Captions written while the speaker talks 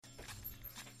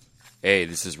Hey,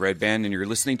 this is Red Band, and you're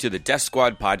listening to the Death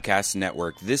Squad Podcast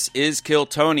Network. This is Kill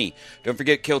Tony. Don't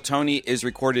forget, Kill Tony is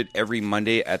recorded every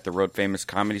Monday at the Road Famous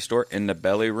Comedy Store in the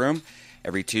Belly Room.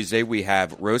 Every Tuesday, we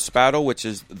have Roast Battle, which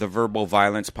is the verbal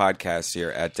violence podcast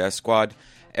here at Death Squad.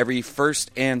 Every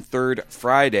first and third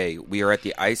Friday, we are at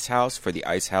the Ice House for the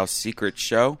Ice House Secret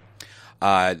Show.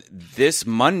 This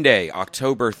Monday,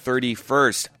 October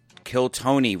 31st, Kill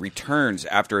Tony returns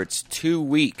after its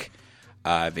 2-week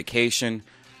vacation.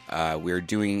 We're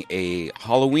doing a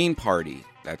Halloween party.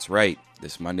 That's right.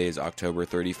 This Monday is October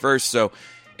 31st. So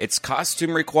it's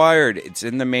costume required. It's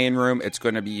in the main room. It's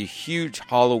going to be a huge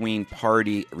Halloween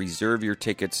party. Reserve your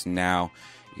tickets now.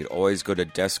 You can always go to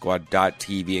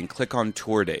deathsquad.tv and click on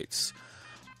tour dates.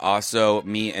 Also,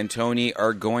 me and Tony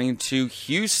are going to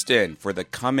Houston for the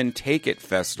Come and Take It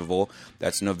Festival.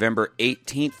 That's November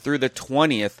 18th through the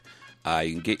 20th.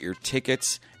 You can get your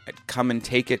tickets at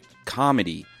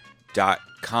comeandtakeitcomedy.com.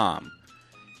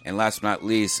 And last but not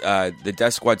least, the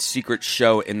Death Squad Secret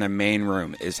Show in the main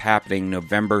room is happening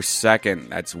November 2nd.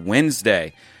 That's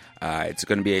Wednesday. It's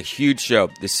going to be a huge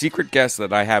show. The secret guest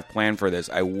that I have planned for this,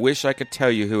 I wish I could tell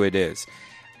you who it is.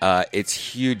 It's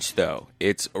huge, though.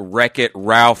 It's Wreck-It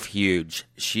Ralph huge.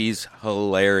 She's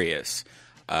hilarious.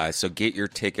 So get your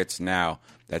tickets now.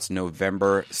 That's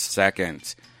November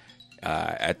 2nd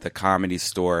at the Comedy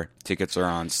Store. Tickets are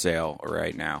on sale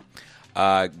right now.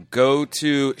 Go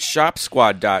to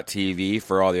shopsquad.tv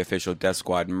for all the official Death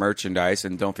Squad merchandise.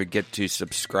 And don't forget to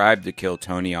subscribe to Kill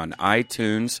Tony on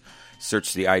iTunes.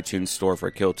 Search the iTunes store for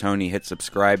Kill Tony. Hit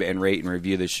subscribe and rate and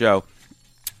review the show.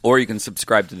 Or you can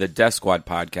subscribe to the Death Squad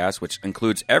podcast, which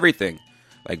includes everything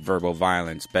like verbal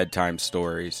violence, bedtime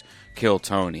stories, Kill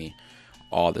Tony,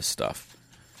 all this stuff.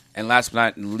 And last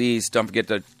but not least, don't forget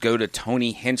to go to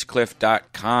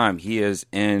TonyHinchcliffe.com. He is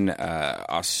in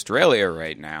Australia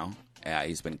right now.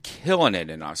 He's been killing it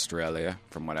in Australia,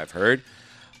 from what I've heard.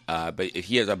 But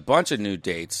he has a bunch of new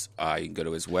dates. You can go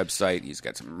to his website. He's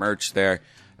got some merch there.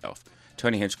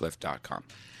 TonyHinchcliffe.com.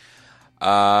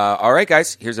 All right,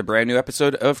 guys. Here's a brand new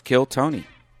episode of Kill Tony.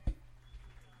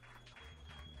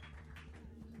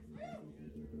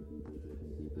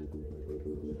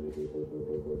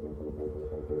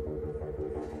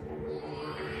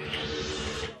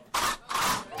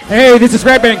 Hey, this is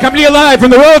Red Band coming to you live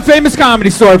from the World Famous Comedy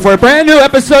Store for a brand new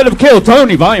episode of Kill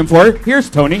Tony Volume 4. Here's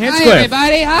Tony Hinchcliffe. Hi,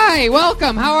 everybody. Hi.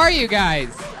 Welcome. How are you guys?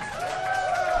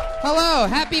 Hello.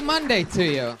 Happy Monday to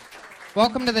you.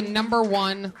 Welcome to the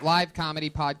 #1 live comedy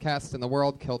podcast in the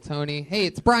world, Kill Tony. Hey,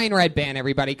 it's Brian Red Band,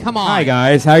 everybody. Come on. Hi,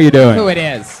 guys. How you doing? Who it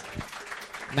is.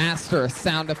 Master of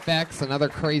sound effects and other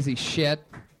crazy shit.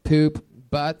 Poop.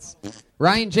 Butts.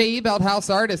 Ryan J. Ebelt, house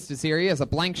artist, is here. He has a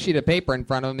blank sheet of paper in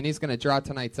front of him, and he's going to draw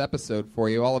tonight's episode for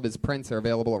you. All of his prints are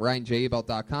available at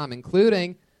ryanjebelt.com,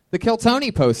 including the Kill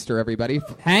Tony poster, everybody,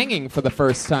 hanging for the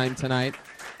first time tonight.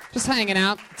 Just hanging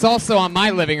out. It's also on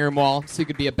my living room wall, so you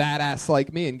could be a badass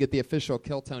like me and get the official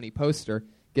Kill Tony poster,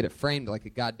 get it framed like a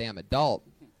goddamn adult,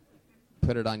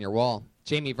 put it on your wall.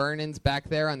 Jamie Vernon's back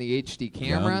there on the HD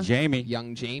camera.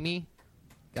 Young Jamie.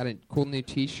 Got a cool new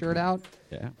T-shirt out.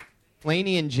 Yeah.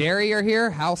 Laney and Jerry are here,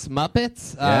 House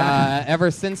Muppets. Yeah. Ever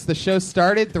since the show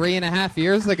started 3.5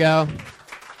 years ago,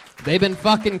 they've been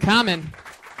fucking coming.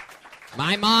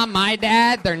 My mom, my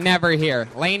dad, they're never here.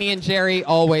 Laney and Jerry,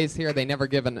 always here. They never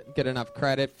get enough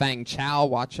credit. Fang Chow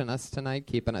watching us tonight,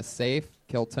 keeping us safe.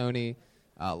 Kill Tony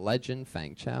legend,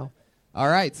 Fang Chow. All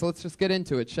right, so let's just get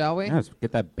into it, shall we? Yeah, let's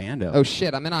get that band out. Oh,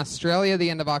 shit. I'm in Australia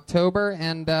the end of October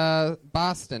and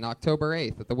Boston, October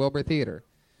 8th at the Wilbur Theater.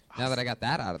 Now that I got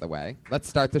that out of the way, let's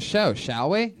start the show, shall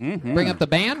we? Mm-hmm. Bring up the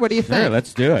band? What do you think? Sure,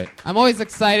 let's do it. I'm always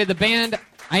excited. The band,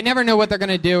 I never know what they're going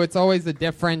to do. It's always a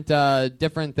different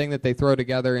thing that they throw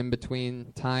together in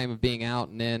between time of being out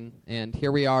and in. And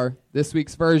here we are, this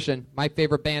week's version, my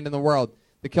favorite band in the world,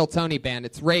 the Kill Tony Band.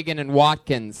 It's Reagan and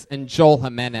Watkins and Joel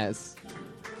Jimenez.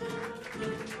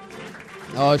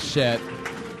 Oh, shit.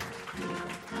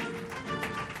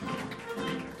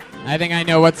 I think I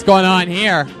know what's going on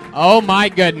here. Oh, my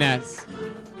goodness.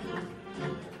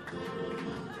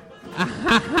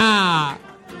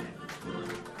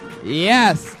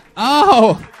 Yes.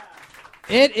 Oh,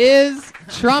 it is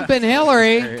Trump and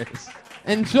Hillary,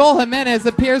 and Joel Jimenez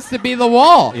appears to be the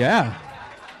wall. Yeah.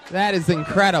 That is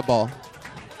incredible.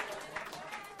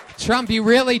 Trump, you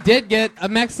really did get a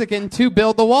Mexican to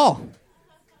build the wall.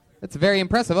 That's very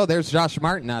impressive. Oh, there's Josh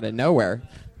Martin out of nowhere.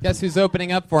 Guess who's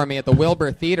opening up for me at the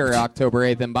Wilbur Theater October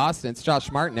 8th in Boston? It's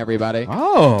Josh Martin, everybody.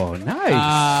 Oh,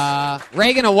 nice.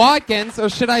 Reagan and Watkins, or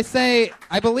should I say,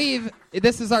 I believe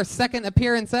this is our second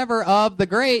appearance ever of the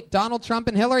great Donald Trump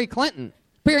and Hillary Clinton.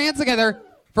 Put your hands together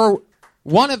for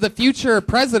one of the future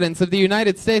presidents of the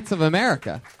United States of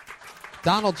America.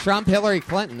 Donald Trump, Hillary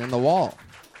Clinton, and the wall.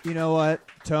 You know what,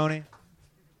 Tony?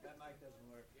 That mic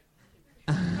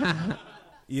doesn't work.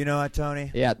 You know what, Tony?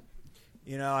 Yeah.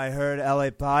 You know, I heard LA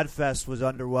Podfest was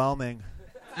underwhelming.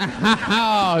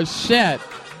 Oh, shit.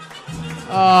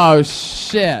 Oh,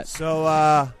 shit.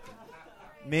 So,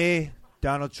 me,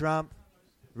 Donald Trump,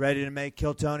 ready to make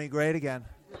Kill Tony great again.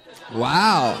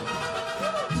 Wow.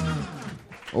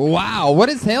 Wow. What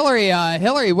is Hillary?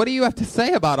 Hillary, what do you have to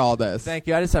say about all this? Thank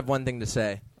you. I just have one thing to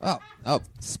say. Oh,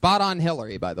 spot on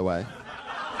Hillary, by the way.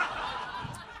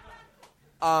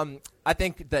 I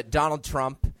think that Donald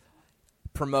Trump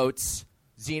promotes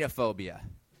xenophobia.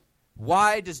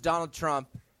 Why does Donald Trump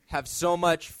have so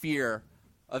much fear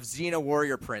of Xena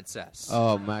Warrior Princess?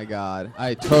 Oh, my God.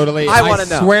 I wanna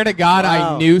know. swear to God,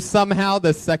 Wow. I knew somehow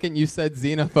the second you said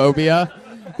xenophobia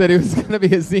that it was going to be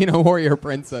a Xena Warrior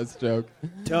Princess joke.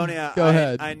 Tony, Go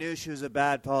ahead. I knew she was a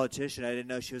bad politician. I didn't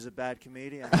know she was a bad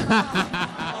comedian.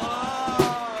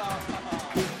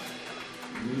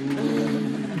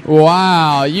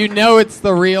 Wow. You know it's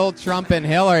the real Trump and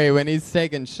Hillary when he's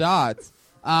taking shots.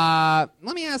 Let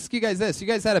me ask you guys this. You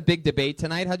guys had a big debate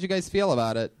tonight. How'd you guys feel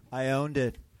about it? I owned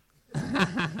it.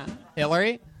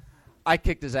 Hillary? I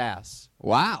kicked his ass.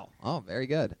 Wow. Oh, very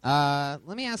good. Let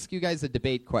me ask you guys a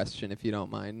debate question, if you don't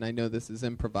mind. I know this is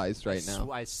improvised right now.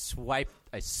 I swept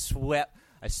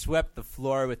the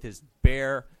floor with his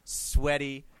bare,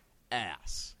 sweaty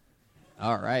ass.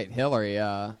 All right, Hillary.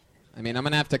 I'm going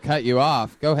to have to cut you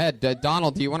off. Go ahead.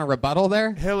 Donald, do you want a rebuttal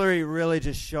there? Hillary really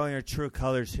just showing her true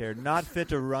colors here. Not fit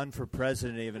to run for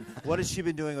president even. What has she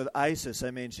been doing with ISIS? I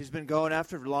mean, she's been going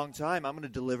after it for a long time. I'm going to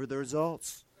deliver the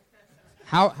results.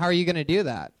 How are you going to do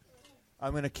that?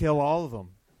 I'm going to kill all of them.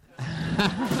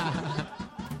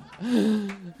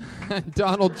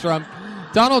 Donald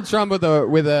Trump with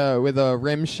a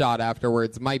rim shot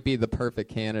afterwards might be the perfect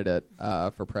candidate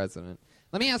for president.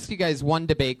 Let me ask you guys one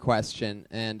debate question,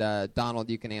 and Donald,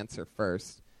 you can answer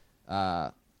first.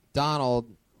 Donald,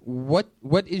 what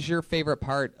is your favorite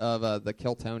part of the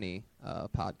Kill Tony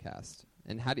podcast?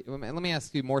 And let me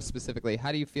ask you more specifically,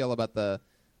 how do you feel about the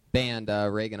band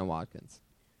Reagan and Watkins?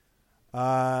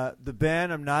 The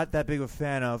band I'm not that big of a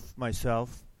fan of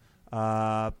myself,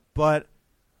 but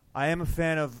I am a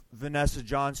fan of Vanessa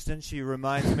Johnston. She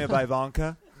reminds me of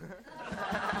Ivanka.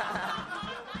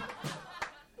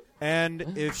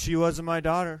 And if she wasn't my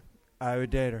daughter, I would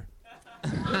date her.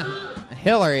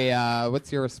 Hillary,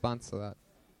 what's your response to that?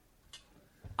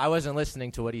 I wasn't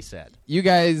listening to what he said. You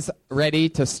guys ready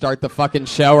to start the fucking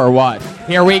show or what?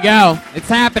 Here we go. It's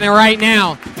happening right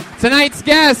now. Tonight's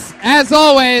guests, as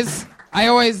always, I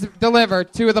always deliver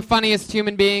two of the funniest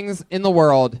human beings in the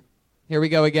world. Here we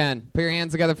go again. Put your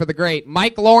hands together for the great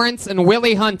Mike Lawrence and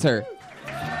Willie Hunter.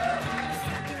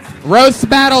 Roast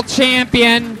Battle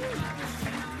champion,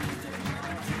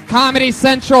 Comedy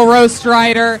Central roast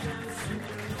writer,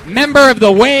 member of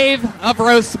the Wave of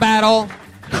Roast Battle,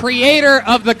 creator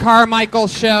of The Carmichael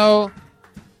Show.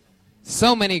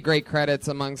 So many great credits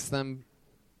amongst them.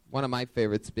 One of my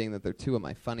favorites being that they're two of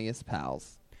my funniest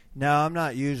pals. Now, I'm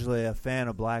not usually a fan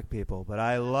of black people, but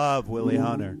I love Willie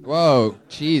Hunter. Whoa,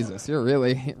 Jesus, you're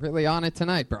really on it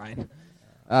tonight, Brian.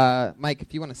 Mike,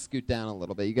 if you want to scoot down a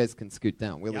little bit, you guys can scoot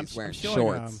down. Willie's wearing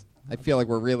shorts. I feel like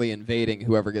we're really invading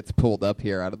whoever gets pulled up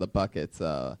here out of the buckets.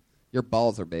 Your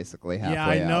balls are basically halfway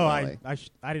out. Yeah, I know. Willie.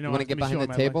 I didn't know. You want to get behind the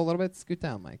table a little bit? Scoot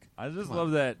down, Mike. I just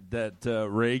love that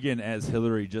Reagan as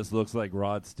Hillary just looks like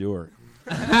Rod Stewart.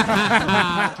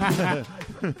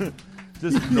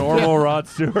 Just normal Rod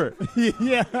Stewart.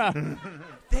 Yeah.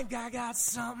 Think I got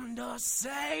something to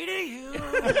say to you.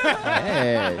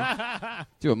 Hey,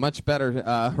 do a much better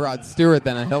Rod Stewart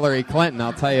than a Hillary Clinton,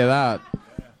 I'll tell you that.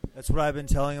 That's what I've been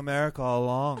telling America all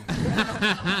along.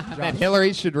 That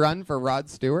Hillary should run for Rod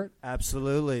Stewart?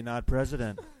 Absolutely, not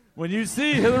president. When you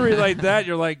see Hillary like that,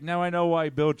 you're like, now I know why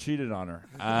Bill cheated on her.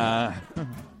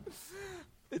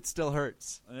 It still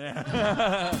hurts.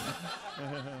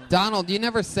 Donald, you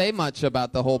never say much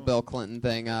about the whole Bill Clinton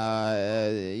thing.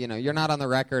 You're not on the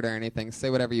record or anything. Say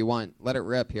whatever you want. Let it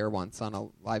rip here once on a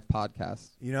live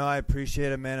podcast. You know, I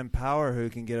appreciate a man in power who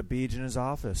can get a beach in his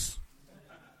office.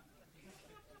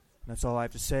 That's all I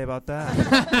have to say about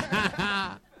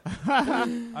that.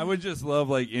 I would just love,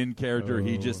 like, in character,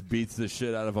 he just beats the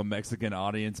shit out of a Mexican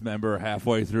audience member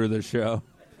halfway through the show.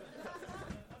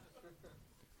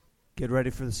 Get ready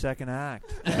for the second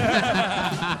act.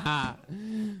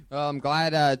 Well, I'm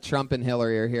glad Trump and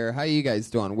Hillary are here. How you guys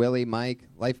doing? Willie, Mike,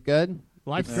 life good?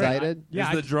 Life's Excited?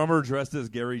 Yeah, Is the drummer dressed as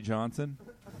Gary Johnson?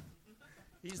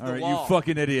 He's All the right, wall. you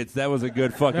fucking idiots. That was a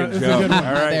good fucking That was a joke. good one.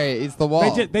 All right. There, he's the wall.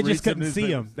 They Read just some couldn't see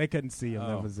newspapers. him. They couldn't see him. Oh.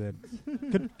 That was it.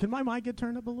 Could my mic get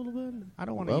turned up a little bit? I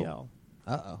don't want to Whoa. yell.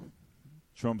 Uh-oh.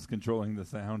 Trump's controlling the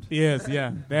sound. Yes,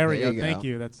 yeah. There we There go. you Thank go.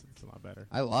 you. That's a lot better.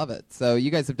 I love it. So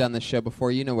you guys have done this show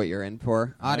before. You know what you're in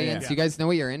for. Audience, yeah. you guys know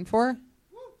what you're in for?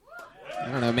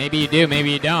 I don't know. Maybe you do.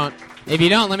 Maybe you don't. If you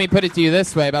don't, let me put it to you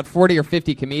this way. About 40 or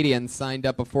 50 comedians signed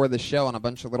up before the show on a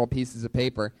bunch of little pieces of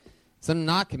paper. Some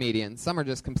not comedians. Some are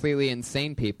just completely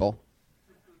insane people.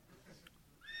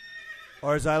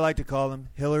 Or as I like to call them,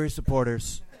 Hillary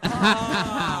supporters.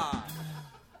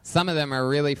 Some of them are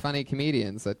really funny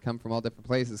comedians that come from all different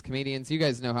places. Comedians, you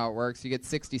guys know how it works. You get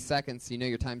 60 seconds. You know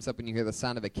your time's up when you hear the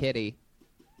sound of a kitty.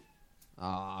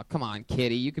 Aw, come on,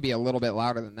 kitty. You could be a little bit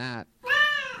louder than that.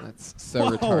 That's so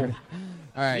Whoa. retarded.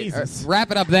 All right, Jesus.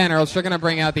 wrap it up then, or else you're going to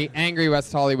bring out the angry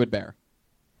West Hollywood bear.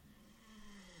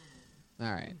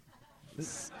 All right.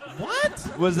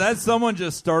 What? Was that someone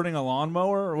just starting a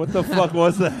lawnmower? Or what the fuck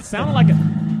was that? Sounded like a.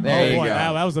 There oh, you boy,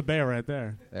 go. That was a bear right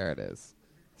there. There it is.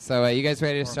 So you guys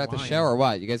ready to start the lion. show or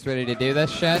what? You guys ready to do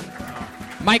this shit?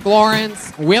 Mike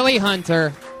Lawrence, Willie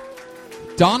Hunter,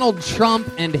 Donald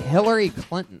Trump, and Hillary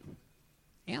Clinton.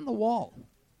 And the wall.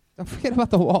 Don't forget about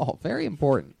the wall. Very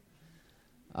important.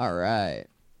 All right.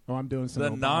 Oh, I'm doing some The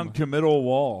Obama. non-committal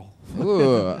wall.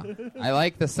 Ooh. I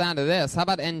like the sound of this. How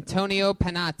about Antonio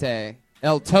Panate,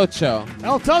 El Tocho?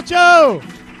 El Tocho!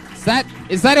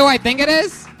 Is that who I think it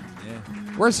is? Yeah.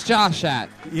 Where's Josh at?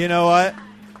 You know what?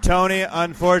 Tony,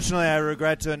 unfortunately, I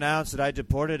regret to announce that I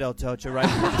deported El Tocho right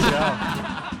before the show.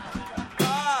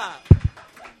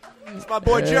 It's my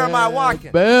boy Jeremiah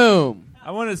Watkins. Boom.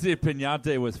 I want to see if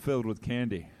Pinate was filled with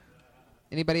candy.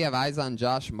 Anybody have eyes on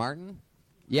Josh Martin?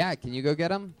 Yeah, can you go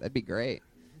get him? That'd be great.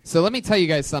 So let me tell you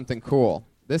guys something cool.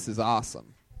 This is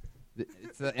awesome.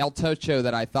 It's the El Tocho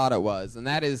that I thought it was, and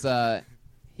that is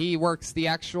he works the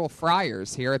actual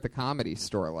fryers here at the Comedy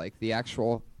Store, like the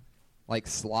actual like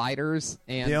sliders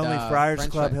and The only Friars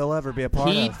French Club fries. he'll ever be a part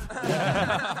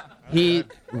of. He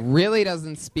really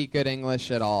doesn't speak good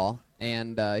English at all,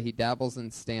 and he dabbles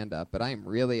in stand-up, but I am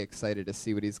really excited to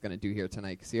see what he's going to do here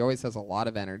tonight because he always has a lot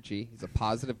of energy. He's a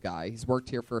positive guy. He's worked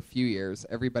here for a few years.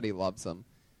 Everybody loves him.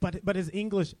 But his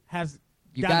English has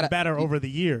You gotten gotta- better over the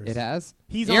years. It has?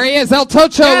 He's Here on- he is, El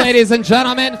Tocho, Yes! ladies and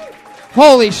gentlemen.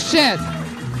 Holy shit.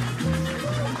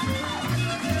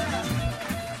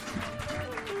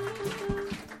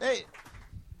 Hey,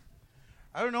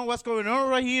 I don't know what's going on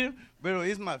right here, but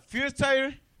it's my first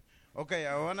time. Okay,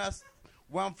 I want to ask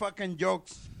one fucking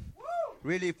jokes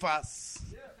really fast.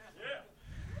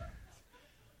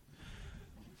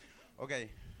 Okay.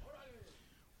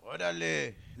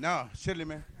 Órale. No, Shirley,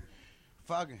 man.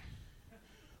 Fucking.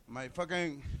 My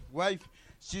fucking wife,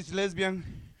 she's lesbian.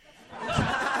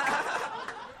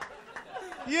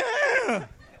 Yeah.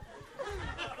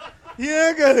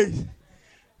 Yeah, guys.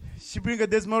 She bring it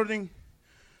this morning.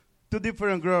 2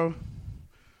 different girls.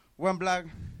 One black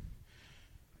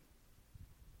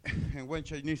and one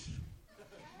Chinese.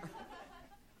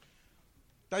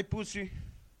 Tight pussy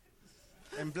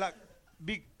and black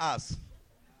big ass.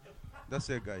 That's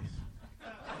it, guys.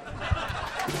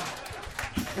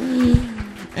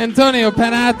 Antonio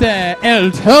Panate,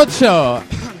 El Tocho.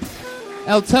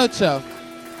 El Tocho.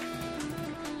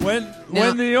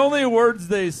 When the only words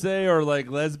they say are like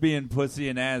lesbian, pussy,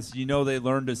 and ass, you know they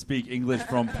learned to speak English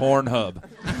from Pornhub.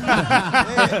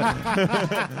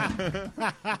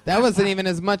 That wasn't even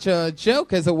as much a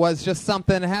joke as it was just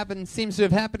something that happened, seems to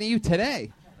have happened to you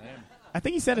today. I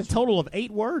think he said a total of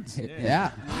 8 words.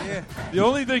 Yeah. The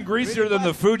only thing greasier than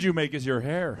the food you make is your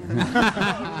hair.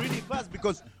 Really fast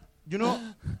because, you know,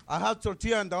 I have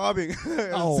tortilla in the oven.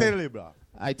 Oh. Seriously, bro.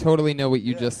 I totally know what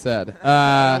you just said.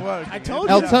 I told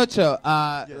El you.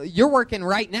 Tocho, you're working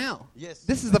right now. Yes,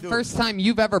 This is I the do. first time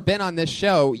you've ever been on this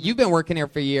show. You've been working here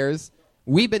for years.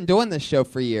 We've been doing this show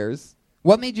for years.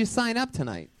 What made you sign up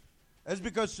tonight? It's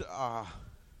because I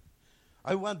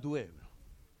want to do it.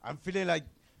 I'm feeling like,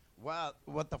 wow,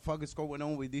 what the fuck is going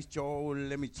on with this show?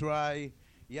 Let me try.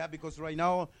 Yeah, because right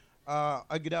now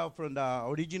I get out from the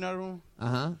original room.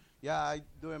 Uh-huh. Yeah, I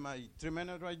doing my 3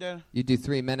 minutes right there. You do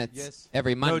 3 minutes Yes.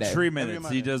 every No Monday. tree Every minutes. He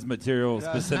Monday. does material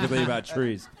Yeah. specifically about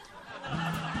trees.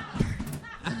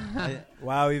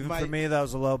 Wow, even My- for me, that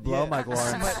was a low blow, Yeah. Mike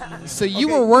Lawrence. So you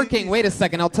Okay, were working. please. Wait a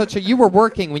second, El Tocho. You were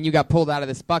working when you got pulled out of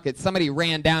this bucket. Somebody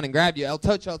ran down and grabbed you. El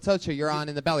Tocho, you're on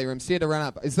in the belly room. So you had to run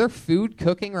up. Is there food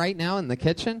cooking right now in the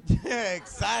kitchen? Yeah,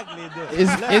 exactly. Dude.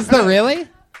 Is there really?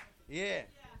 Yeah.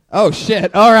 Oh,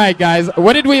 shit. All right, guys.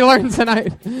 What did we learn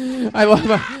tonight?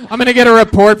 I'm going to get a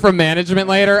report from management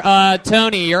later.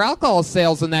 Tony, your alcohol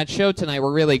sales in that show tonight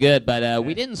were really good, but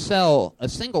we didn't sell a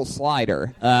single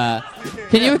slider.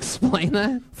 Can you explain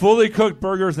that? Fully cooked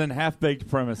burgers and half-baked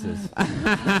premises.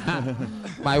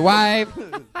 My wife,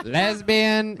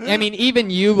 lesbian. I mean, even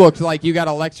you looked like you got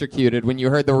electrocuted when you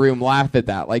heard the room laugh at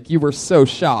that. Like, you were so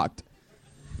shocked.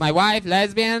 My wife,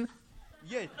 lesbian.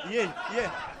 Yeah.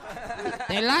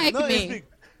 They like me. Big.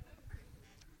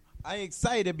 I'm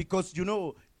excited because,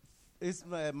 it's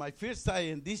my first time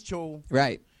in this show.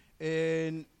 Right.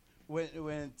 And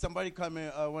when somebody come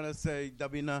in, I want to say,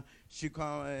 Davina, she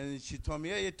come and she told me,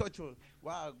 hey, Tocho,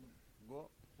 wow, go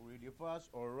really fast.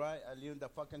 All right, I leave the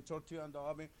fucking tortilla in the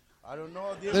oven. I don't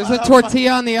know. There's a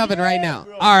tortilla on the oven right now.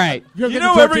 Bro. All right.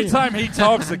 Every time he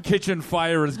talks, the kitchen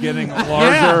fire is getting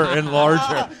larger and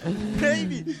larger.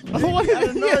 Maybe. I don't know.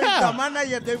 The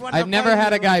manager, they want I've never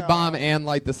had a guy bomb and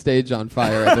light the stage on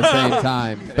fire at the same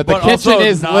time. But the But kitchen also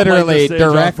is not light the literally stage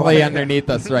on directly fire. underneath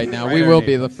us right now. Right We will underneath.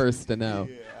 be the first to know.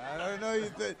 I don't know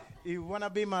if it want to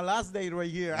be my last day right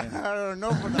here. I don't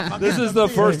know. For the This is the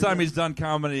first time he's done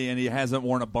comedy, and he hasn't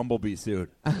worn a bumblebee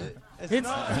suit. It's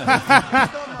not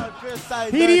my first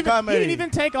time He doing didn't comedy. even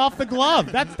take off the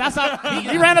glove. That's how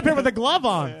he ran up here with a glove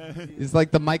on. He's like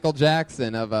the Michael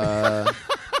Jackson of No,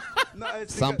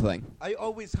 it's something. because I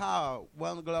always have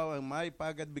one glove in my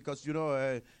pocket because,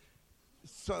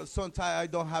 sometimes I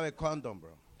don't have a condom, bro.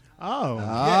 Oh.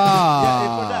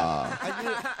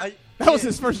 That was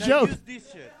his first joke. Use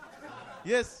this shit.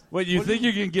 Yes. Wait, you think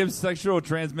you can give sexual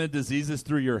transmitted diseases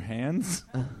through your hands?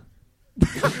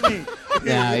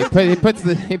 Yeah, you put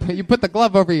the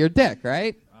glove over your dick,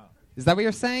 right? Is that what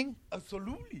you're saying?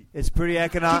 Absolutely. It's pretty You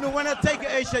economic. don't want to take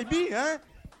HIV, huh?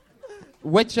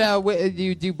 Which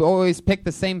do you always pick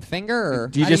the same finger, or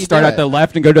Do you how just start at it? the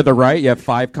left and go to the right? You have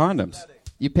 5 condoms.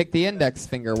 You pick the index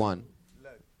finger one.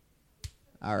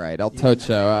 All right, El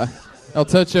Tocho. El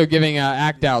Tocho giving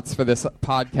act outs for this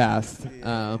podcast.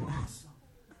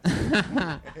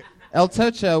 El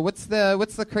Tocho, what's the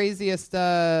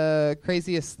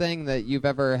craziest thing that you've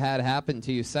ever had happen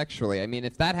to you sexually? I mean,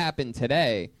 if that happened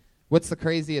today, what's the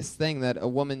craziest thing that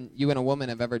you and a woman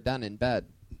have ever done in bed?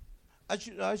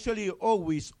 Actually,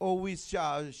 always,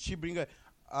 she bring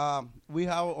we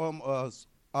have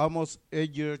almost a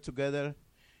year together,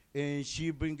 and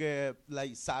she bring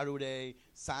like Saturday,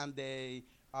 Sunday.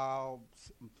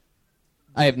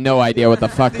 I have no idea what the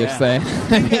fuck you're saying.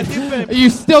 You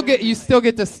still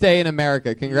get to stay in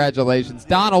America. Congratulations,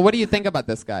 Donald. What do you think about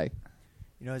this guy?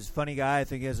 He's a funny guy. I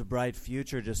think he has a bright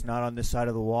future, just not on this side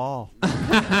of the wall.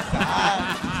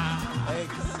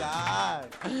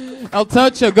 Exactly. El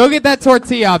Tocho, go get that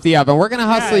tortilla off the oven. We're gonna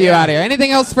hustle you out of here.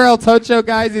 Anything else for El Tocho,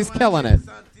 guys? He's killing it.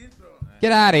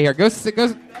 Get out of here. Go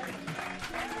stop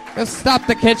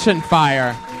the kitchen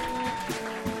fire.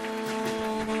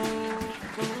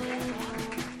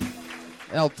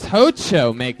 El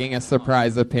Tocho making a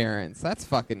surprise appearance. That's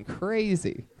fucking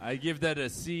crazy. I give that a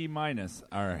C-. All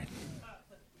right.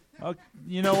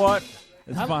 You know what?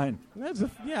 It's fine.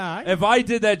 If I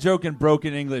did that joke in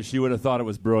broken English, you would have thought it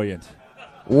was brilliant.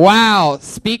 Wow.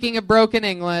 Speaking of broken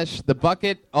English, the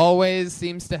bucket always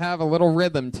seems to have a little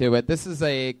rhythm to it. This is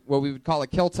what we would call a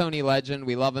Kill Tony legend.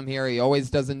 We love him here. He always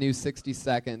does a new 60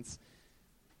 seconds.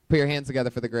 Put your hands together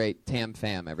for the great Tam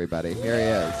Fam, everybody. Here he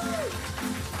is.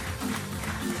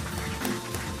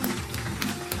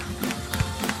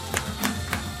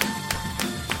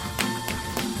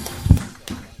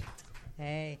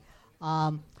 Hey,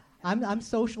 I'm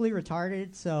socially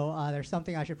retarded, so there's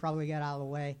something I should probably get out of the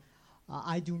way.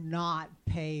 I do not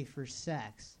pay for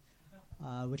sex,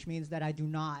 which means that I do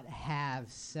not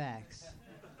have sex.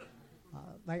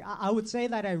 I would say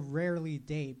that I rarely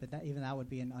date, but even that would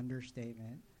be an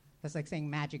understatement. That's like saying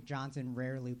Magic Johnson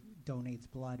rarely donates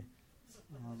blood.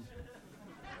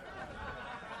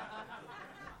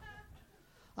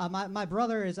 My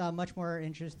brother is much more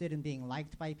interested in being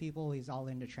liked by people. He's all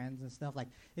into trends and stuff. Like,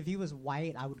 if he was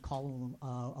white, I would call him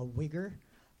a wigger,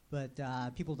 but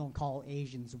people don't call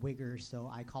Asians wiggers, so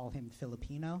I call him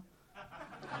Filipino.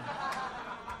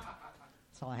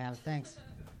 That's all I have. Thanks.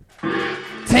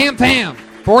 Tam Fam,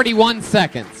 41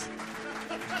 seconds.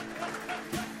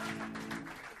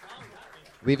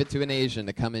 Leave it to an Asian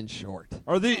to come in short.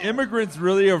 Are the immigrants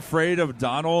really afraid of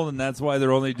Donald, and that's why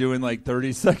they're only doing like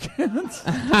 30 seconds?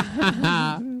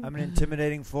 I'm an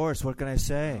intimidating force. What can I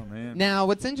say? Oh, man. Now,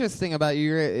 what's interesting about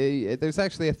you, there's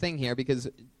actually a thing here, because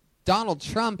Donald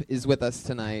Trump is with us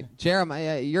tonight.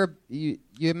 Jeremiah, you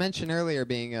mentioned earlier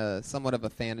being somewhat of a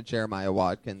fan of Jeremiah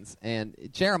Watkins. And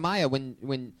Jeremiah,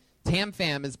 when Tam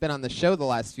Fam has been on the show the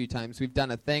last few times. We've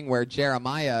done a thing where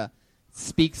Jeremiah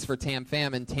speaks for Tam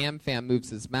Fam, and Tam Fam moves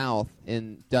his mouth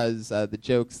and does the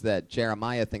jokes that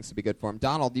Jeremiah thinks would be good for him.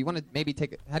 Donald, do you want to maybe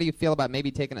how do you feel about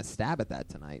maybe taking a stab at that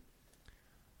tonight?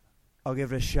 I'll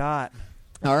give it a shot.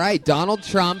 All right, Donald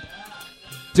Trump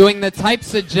doing the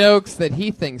types of jokes that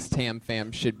he thinks Tam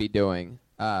Fam should be doing,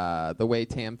 the way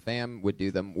Tam Fam would do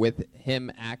them, with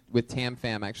Tam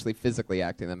Fam actually physically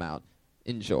acting them out.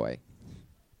 Enjoy.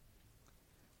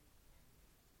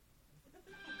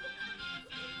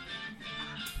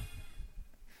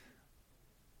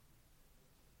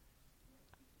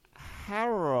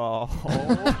 Harold.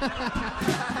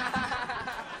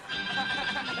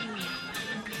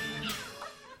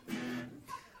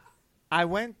 I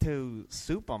went to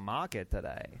supermarket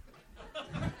today.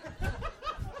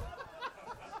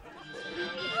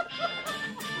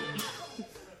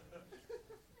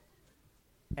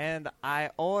 And I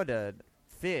ordered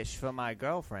fish for my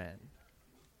girlfriend.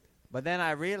 But then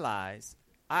I realized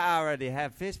I already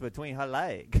have fish between her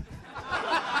legs.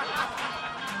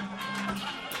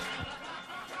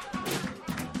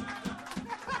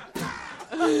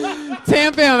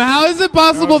 Tam Fam, how is it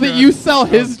possible that you sell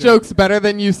his jokes better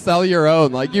than you sell your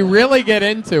own? Like, you really get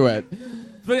into it.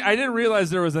 But I didn't realize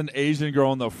there was an Asian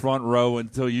girl in the front row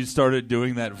until you started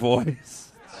doing that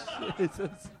voice. Jesus.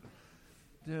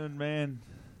 Dude, man.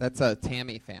 That's a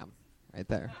Tammy Fam right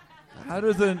there. How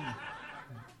does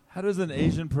an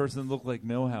Asian person look like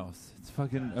Milhouse? It's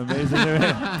fucking amazing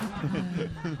to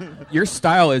me. Your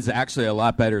style is actually a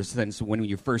lot better since when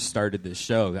you first started this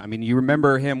show. I mean, you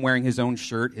remember him wearing his own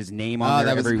shirt, his name on there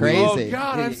that was every crazy. week. Oh,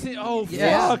 God, I've seen... Oh,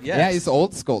 Yeah, fuck. yeah, he's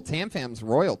old school. Tam Fam's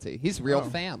royalty. He's Real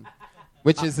Fam,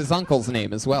 which is his uncle's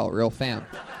name as well, Real Fam.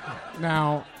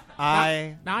 Now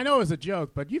I I know it was a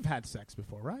joke, but you've had sex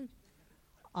before, right?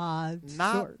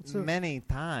 not many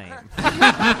times.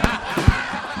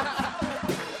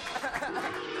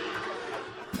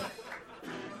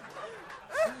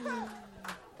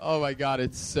 Oh, my God,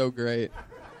 it's so great.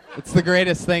 It's the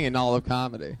greatest thing in all of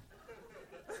comedy.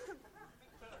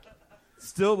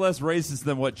 Still less racist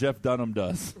than what Jeff Dunham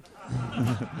does.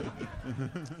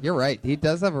 You're right. He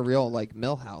does have a real, like,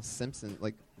 Milhouse Simpson,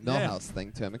 like, Milhouse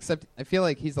thing to him, except I feel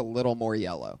like he's a little more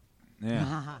yellow.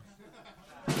 Yeah.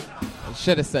 I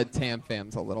should have said Tam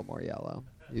Fam's a little more yellow.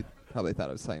 You probably thought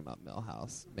I was talking about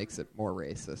Milhouse. Makes it more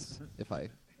racist if I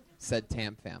said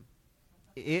Tam Fam.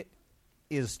 It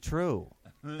is true.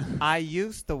 I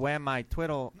used to wear my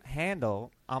Twitter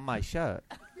handle on my shirt,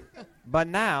 but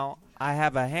now I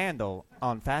have a handle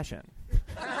on fashion.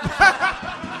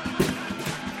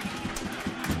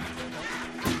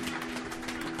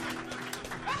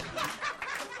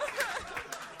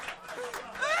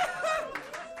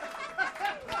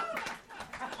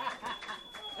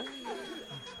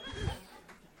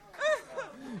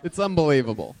 It's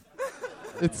unbelievable.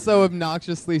 It's so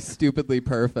obnoxiously, stupidly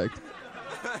perfect.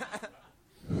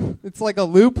 It's like a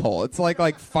loophole. It's like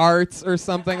farts or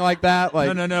something like that.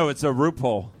 Like No. It's a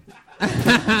RuPaul.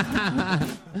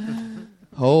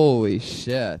 Holy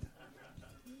shit.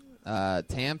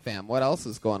 Tam Fam, what else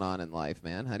is going on in life,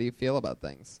 man? How do you feel about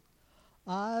things?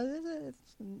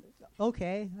 It's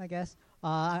okay, I guess.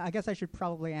 I guess I should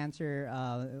probably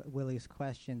answer Willie's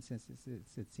question since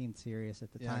it seemed serious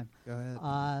at the time. Go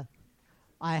ahead.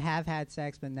 I have had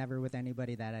sex, but never with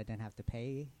anybody that I didn't have to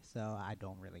pay, so I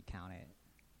don't really count it.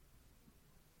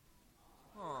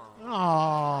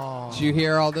 Oh. Did you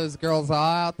hear all those girls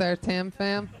out there, Tam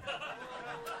Fam?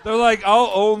 They're like, I'll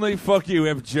only fuck you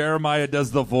if Jeremiah does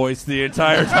the voice the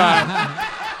entire time.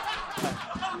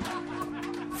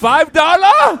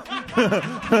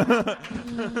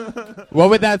 $5? What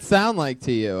would that sound like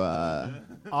to you?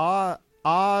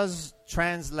 Oz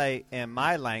translate in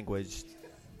my language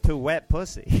to wet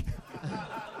pussy.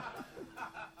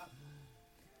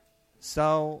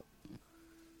 So,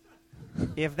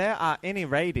 if there are any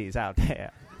ladies out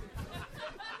there,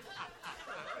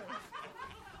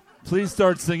 Please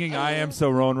start singing I Am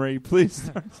So Ronry. Please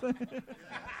start singing.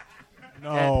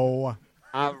 No.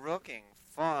 are looking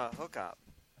for a hookup,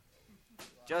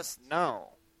 just know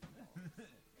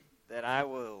that I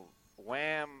will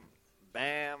wham,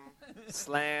 bam,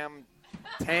 slam,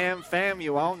 Tam Fam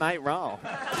you all night long.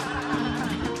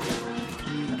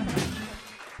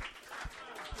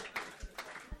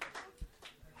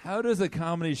 How does a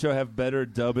comedy show have better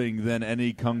dubbing than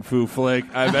any kung fu flick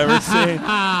I've ever seen in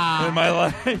my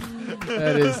life?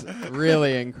 That is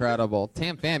really incredible.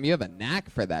 Tam Fam, you have a knack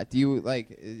for that. Do you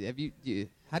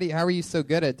how are you so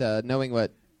good at knowing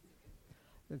what?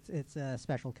 It's a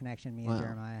special connection me Wow. and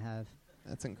Jeremiah have.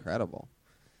 That's incredible.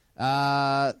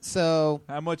 So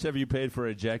How much have you paid for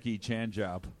a Jackie Chan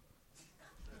job?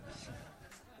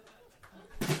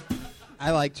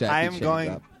 I like Jackie I am Chan's going.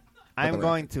 up. I am the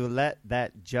going to let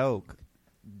that joke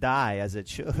die as it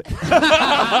should.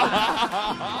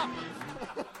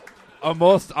 A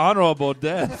most honorable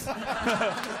death.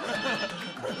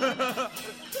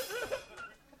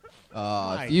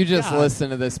 If you just listen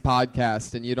to this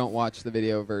podcast and you don't watch the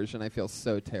video version, I feel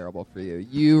so terrible for you.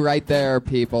 You right there,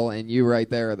 people, and you right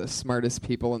there are the smartest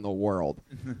people in the world.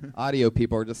 Audio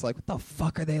people are just like, what the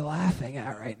fuck are they laughing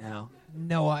at right now?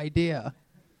 No idea.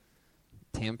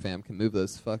 Tam Fam can move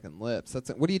those fucking lips. That's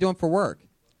it. What are you doing for work?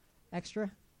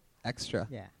 Extra? Extra?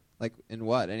 Yeah. Like in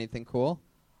what? Anything cool?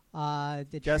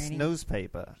 Did Just training.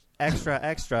 newspaper. Extra,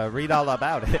 extra. Read all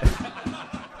about it.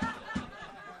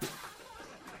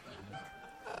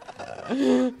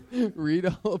 Read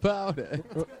all about it.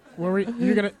 What were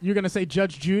you're gonna say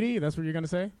Judge Judy? That's what you're gonna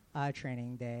say?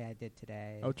 Training day I did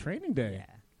today. Oh, training day.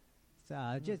 Yeah.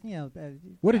 So just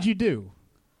What did you do?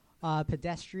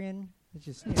 Pedestrian. It's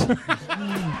just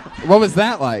What was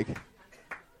that like?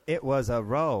 It was a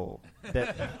role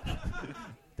that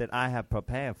that I have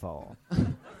prepared for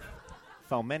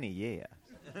many years,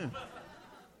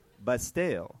 but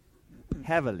still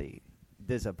heavily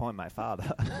disappoint my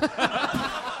father.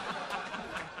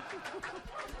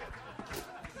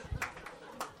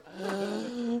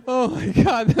 Oh my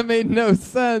God, that made no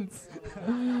sense.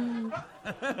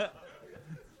 I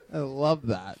love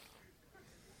that.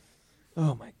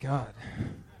 Oh my God.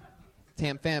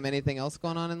 Tam Fam, anything else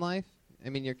going on in life? I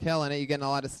mean, you're killing it. You getting a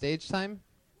lot of stage time?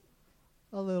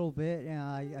 a little bit.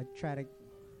 I try to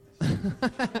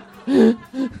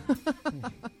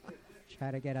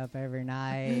try to get up every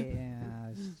night.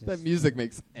 That music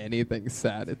makes anything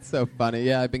sad. It's so funny.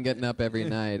 Yeah, I've been getting up every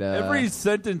night. Every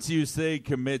sentence you say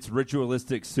commits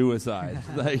ritualistic suicide.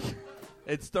 Like,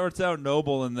 it starts out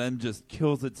noble and then just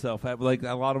kills itself. Like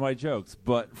a lot of my jokes.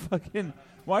 But fucking,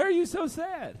 why are you so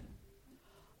sad?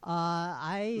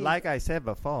 Like I said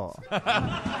before,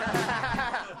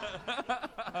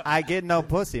 I get no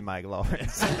pussy, Mike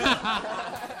Lawrence.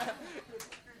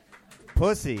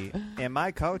 Pussy in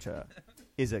my culture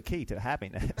is a key to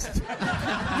happiness.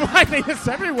 I think it's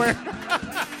everywhere.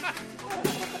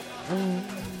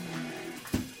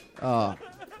 Oh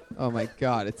my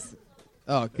God! It's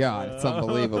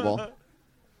unbelievable.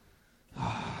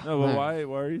 No, but why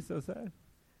are you so sad?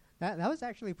 That was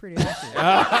actually pretty accurate.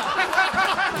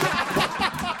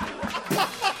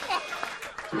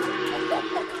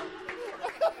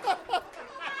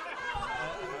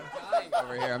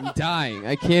 Over here, I'm dying.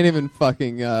 I can't even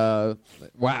fucking.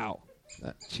 Wow,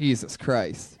 Jesus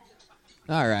Christ!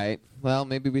 All right. Well,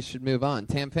 maybe we should move on.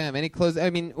 Tam Fam, any close?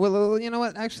 I mean, well, you know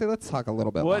what? Actually, let's talk a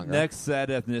little bit What longer. next sad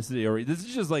ethnicity are we? This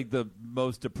is just like the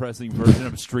most depressing version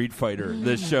of Street Fighter,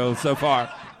 this show so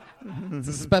far. It's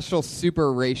a special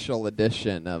super racial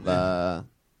edition of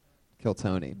Kill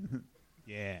Tony.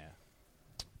 Yeah.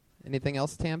 Anything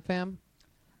else, Tam Fam?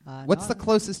 What's the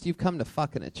closest you've come to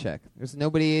fucking a chick? There's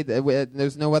nobody.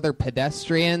 There's no other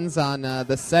pedestrians on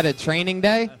the set of Training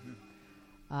Day.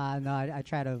 No, I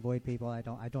try to avoid people. I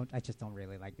just don't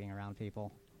really like being around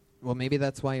people. Well, maybe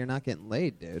that's why you're not getting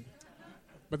laid, dude.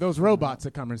 But those robots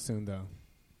are coming soon, though.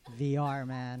 VR,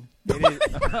 man. Do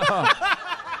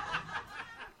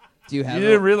you have? You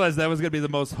didn't realize that was going to be the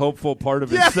most hopeful part of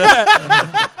his set.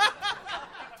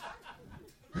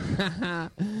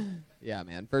 Yeah,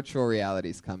 man. Virtual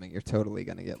reality's coming. You're totally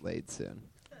going to get laid soon.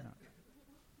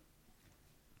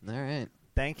 All right.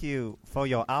 Thank you for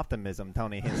your optimism,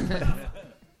 Tony Hinchcliffe.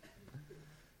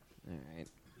 All right.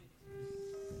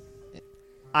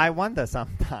 I wonder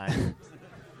sometimes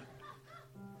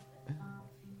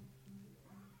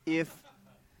if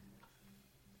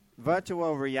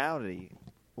virtual reality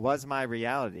was my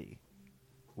reality,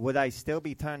 would I still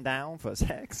be turned down for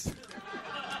sex?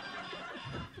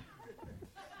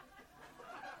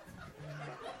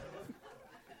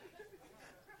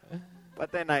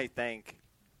 But then I think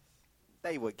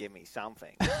they would give me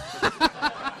something.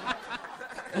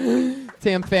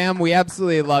 Tam Fam, we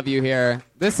absolutely love you here.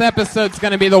 This episode's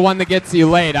going to be the one that gets you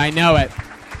laid. I know it.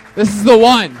 This is the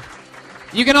one.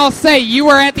 You can all say you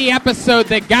were at the episode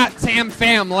that got Tam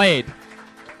Fam laid.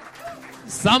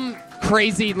 Some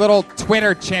crazy little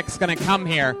Twitter chick's going to come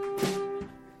here.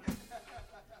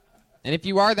 And if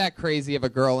you are that crazy of a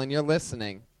girl and you're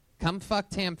listening, come fuck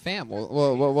Tam Fam.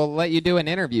 We'll let you do an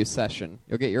interview session.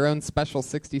 You'll get your own special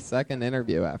 60-second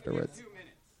interview afterwards. 2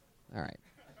 minutes. All right.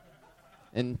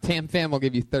 And Tam Fam will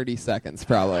give you 30 seconds,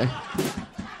 probably.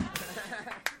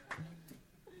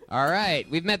 All right.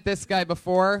 We've met this guy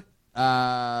before.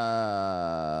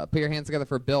 Put your hands together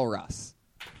for Bill Russ.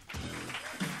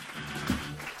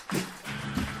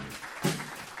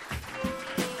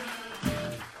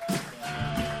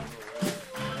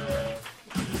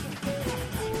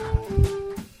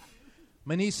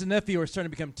 My niece and nephew are starting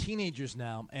to become teenagers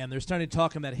now, and they're starting to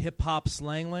talk in that hip-hop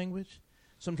slang language.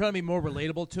 So I'm trying to be more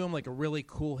relatable to them, like a really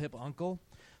cool hip uncle.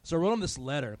 So I wrote them this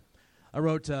letter. I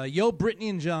wrote, yo, Brittany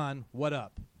and John, what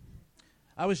up?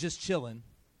 I was just chilling.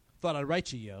 Thought I'd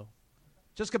write you, yo.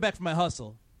 Just got back from my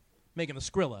hustle, making the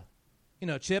Skrilla. You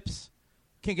know, chips.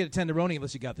 Can't get a tenderoni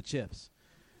unless you got the chips.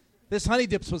 This honey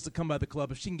dip's supposed to come by the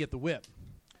club if she can get the whip.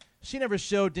 She never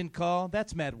showed, didn't call.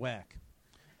 That's mad whack.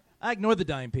 I ignored the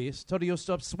dime piece. Told her, yo,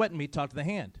 stop sweating me, talk to the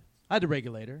hand. I had to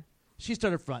regulate her. She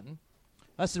started fronting.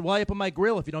 I said, why up on my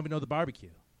grill if you don't even know the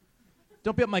barbecue?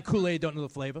 Don't be up my Kool-Aid, don't know the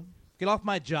flavor. Get off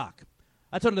my jock.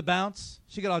 I told her to bounce.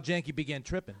 She got all janky, began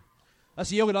tripping. I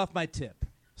said, yo, get off my tip.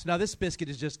 So now this biscuit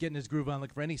is just getting his groove on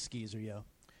looking for any skeezer, yo.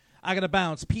 I got to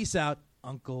bounce. Peace out,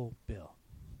 Uncle Bill.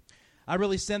 I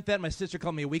really sent that. My sister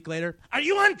called me a week later. Are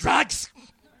you on drugs?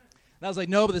 And I was like,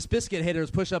 no, but this biscuit hater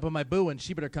was pushed up on my boo, and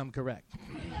she better come correct.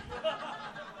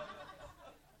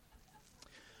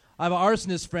 I have an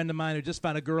arsonist friend of mine who just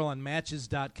found a girl on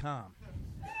Matches.com.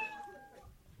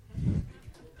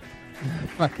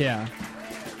 Fuck yeah.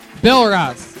 Bill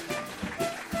Ross.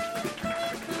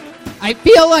 I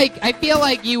feel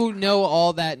like you know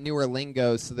all that newer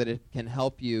lingo so that it can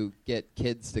help you get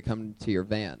kids to come to your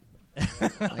van.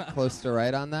 Like close to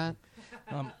right on that?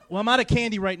 Well, I'm out of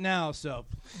candy right now, so...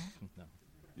 No.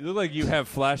 You look like you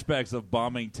have flashbacks of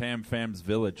bombing Tam Fam's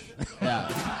village. Yeah.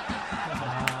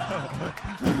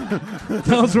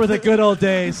 Those were the good old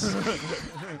days.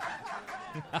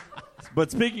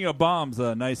 But speaking of bombs,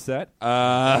 nice set.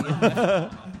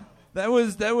 That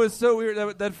was so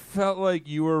weird. That felt like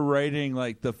you were writing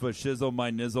like the Fashizzle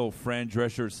My Nizzle Fran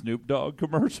Drescher Snoop Dogg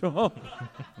commercial.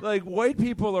 Like white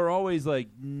people are always like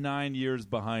 9 years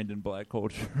behind in black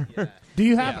culture. Yeah. Do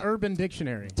you have Urban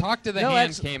Dictionary? Talk to the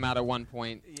Hand came out at one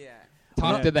point. Yeah.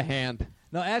 Talk to the Hand.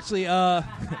 No, actually,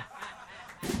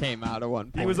 came out at one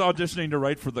point. He was auditioning to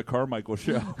write for the Carmichael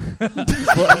Show.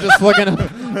 just looking up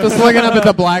at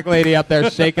the black lady up there,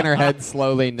 shaking her head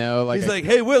slowly. No, like he's like,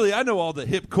 "Hey Willie, I know all the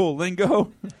hip cool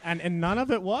lingo," and none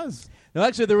of it was. No,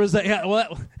 actually, there was a. Yeah,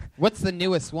 well, what's the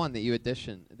newest one that you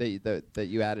that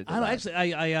you added? To I don't that? actually.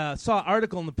 I saw an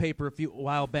article in the paper a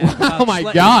while back. Oh my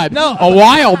God! No, a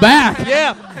while back.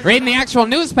 Yeah, reading the actual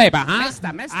newspaper, huh?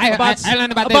 I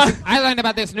learned about this. I learned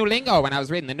about this new lingo when I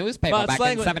was reading the newspaper back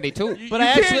in '72.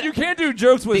 But you can't do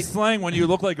jokes with slang when you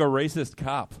look like a racist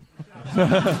cop.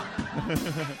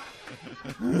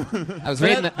 I was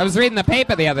reading the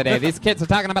paper the other day. These kids are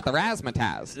talking about the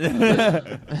razzmatazz.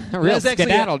 Real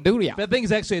skedaddle, do ya? That thing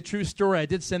is actually a true story. I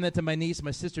did send that to my niece.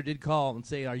 My sister did call and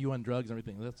say, "Are you on drugs?" and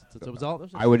everything. That was all.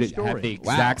 I would have the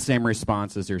exact same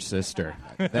response as your sister.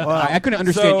 I couldn't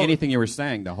understand anything you were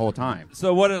saying the whole time.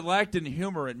 So what it lacked in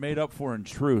humor, it made up for in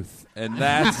truth, and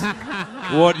that's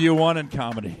what you want in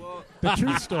comedy. The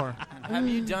truth store. Have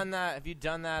you done that? Have you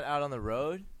done that out on the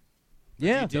road?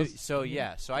 Yeah. So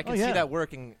I can see that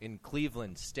working in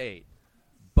Cleveland State,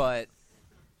 but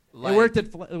like, it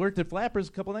worked at Flappers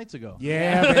a couple nights ago.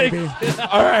 Yeah, baby.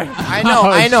 All right. I know.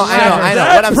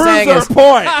 That what I'm proves saying our is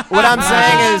point. What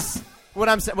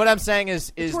I'm saying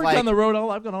is it's like on the road.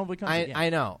 I've gone all the country. I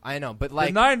know, but like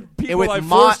the 9 people I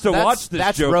forced to watch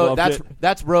this joke.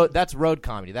 That's road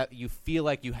comedy. That you feel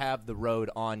like you have the road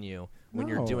on you when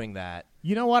you're doing that.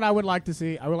 You know what I would like to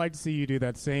see? I would like to see you do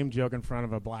that same joke in front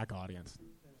of a black audience.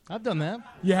 I've done that.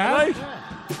 You have?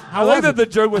 I like that the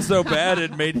joke was so bad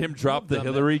it made him drop the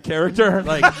Hillary character.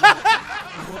 Like,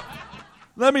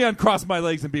 let me uncross my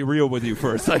legs and be real with you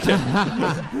for a second.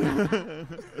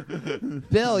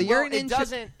 Bill, you're an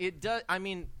It does. I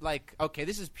mean, like, okay,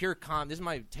 this is pure This is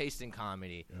my taste in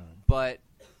comedy, but,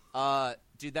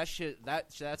 dude, that shit.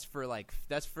 That's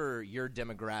for your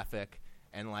demographic,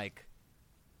 and like,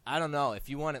 I don't know if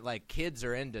you want it. Like, kids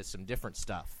are into some different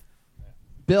stuff.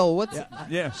 Bill, what's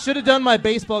should have done my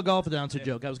baseball golf announcer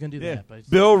joke. I was going to do that. But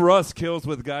Bill Russ kills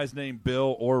with guys named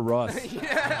Bill or Russ.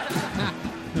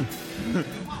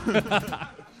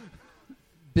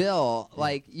 Bill,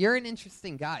 like, you're an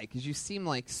interesting guy because you seem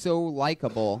like so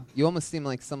likable. You almost seem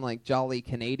like some like jolly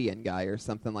Canadian guy or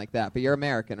something like that. But you're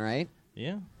American, right?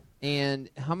 Yeah. And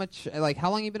how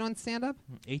long you been on stand-up?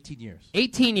 18 years.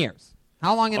 18 years.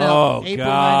 How long in Oh, April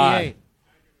God.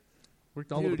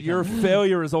 98. Dude, your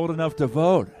failure is old enough to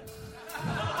vote.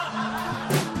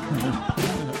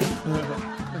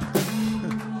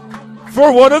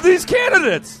 For one of these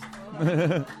candidates.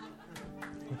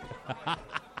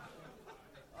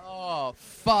 Oh,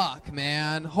 fuck,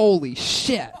 man. Holy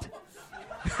shit.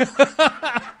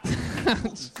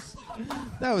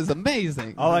 That was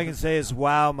amazing. All I can say is,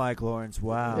 wow, Mike Lawrence,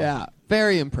 wow. Yeah,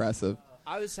 very impressive.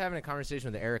 I was having a conversation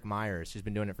with Eric Myers, who's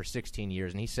been doing it for 16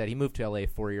 years, and he said he moved to L.A.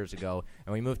 4 years ago,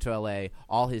 and when he moved to L.A.,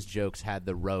 all his jokes had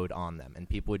the road on them, and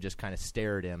people would just kind of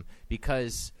stare at him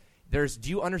because do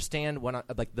you understand when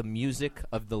like the music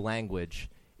of the language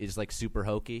is like super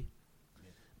hokey?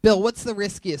 Bill, what's the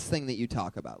riskiest thing that you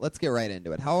talk about? Let's get right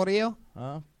into it. How old are you?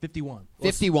 51.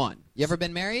 51. You ever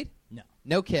been married? No.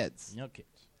 No kids? No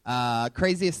kids.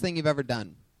 Craziest thing you've ever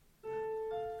done?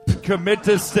 Commit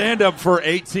to stand-up for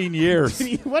 18 years.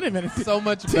 Wait a minute. So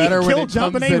much Did he better when kill it comes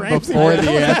John in Benet Ramsey? before the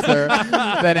answer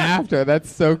than after.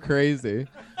 That's so crazy.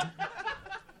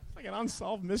 Like an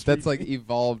unsolved mystery. That's like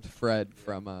evolved Fred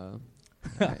from...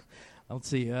 Right. Let's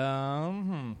see.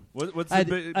 What's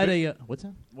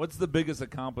the biggest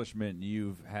accomplishment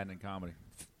you've had in comedy?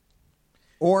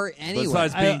 Or anyway.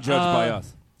 Besides being judged by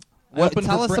us.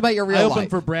 Tell us about your real life. I life. opened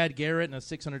for Brad Garrett in a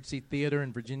 600-seat theater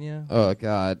in Virginia. Oh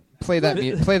God! Play that.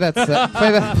 Play that.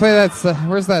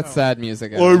 Where's that sad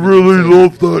music? I really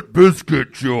love that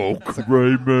biscuit joke,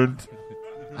 Raymond.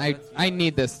 I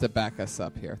need this to back us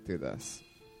up here through this.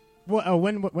 Well,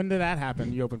 when did that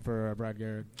happen? You opened for Brad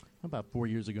Garrett about 4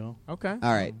 years ago. Okay.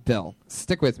 All right, Bill,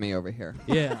 stick with me over here.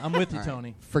 Yeah, I'm with you, All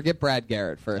Tony. Forget Brad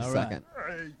Garrett for a All second.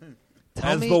 right.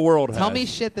 Tell me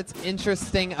shit that's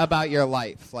interesting about your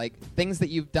life, like things that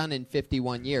you've done in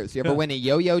 51 years. You ever win a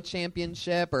yo-yo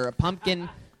championship or a pumpkin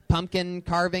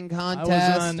carving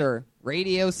contest or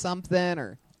radio something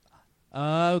or?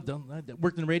 I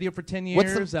worked in radio for 10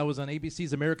 years. I was on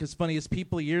ABC's America's Funniest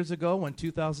People years ago. Won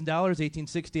 $2,000,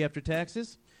 $1,860 after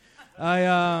taxes.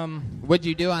 What'd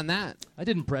you do on that? I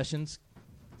did impressions.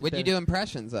 What'd you do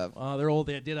impressions of? They're old.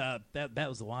 They did that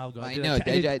was a while ago. I know. I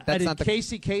did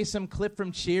Casey Kasem, Clip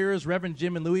from Cheers, Reverend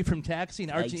Jim and Louie from Taxi,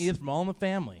 and Archie and Edith from All in the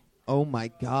Family. Oh my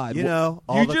God! You know,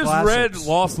 all you the just classics. read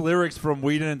lost lyrics from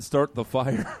 "We Didn't Start the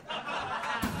Fire."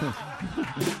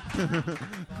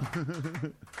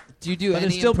 Do you do But any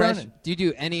it's still impression? burning. Do you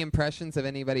do any impressions of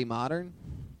anybody modern?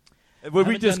 When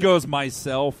we just goes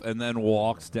myself and then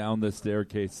walks down the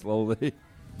staircase slowly.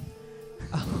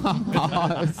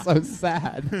 Oh, it's so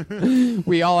sad.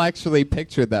 We all actually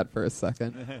pictured that for a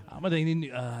second. I haven't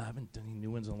done any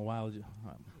new ones in a while.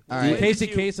 All right. Casey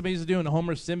Kasem, he's doing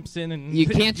Homer Simpson, and You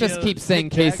can't just keep saying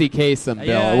Mick Casey Jagger. Kasem, Bill.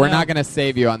 Yeah, I We're know. not going to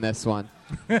save you on this one.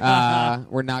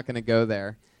 We're not going to go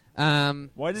there.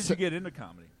 Why did you get into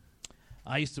comedy?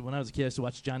 When I was a kid, I used to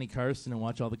watch Johnny Carson and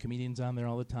watch all the comedians on there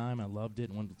all the time. I loved it,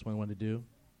 and that's what I wanted to do.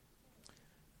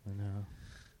 And,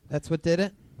 That's what did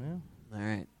it? Yeah. All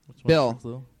right. That's Bill,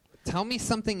 what- tell me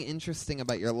something interesting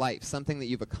about your life, something that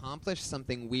you've accomplished,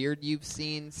 something weird you've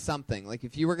seen, something. Like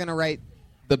if you were going to write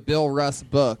the Bill Russ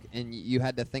book and you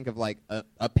had to think of like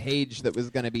a page that was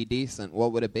going to be decent,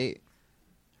 what would it be?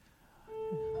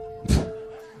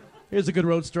 Here's a good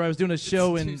road story. I was doing a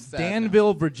show in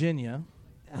Danville, Virginia.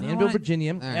 Danville, right.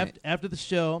 Virginia. All right. After the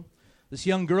show, this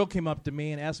young girl came up to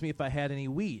me and asked me if I had any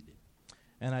weed.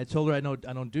 And I told her I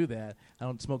don't do that. I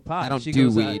don't smoke pot. I don't she do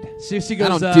goes, weed. She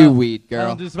goes, I don't do weed, girl. I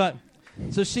don't do spot.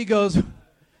 So she goes, if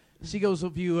you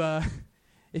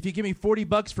give me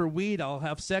 $40 for weed, I'll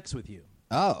have sex with you.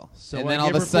 Oh. So and I then all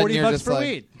gave of a her sudden $40 you're just for like,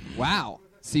 weed. wow.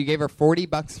 So you gave her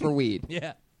 $40 for weed.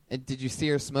 Yeah. And did you see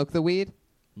her smoke the weed?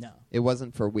 No. It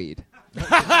wasn't for weed.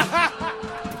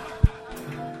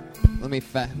 Let me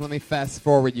fast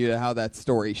forward you to how that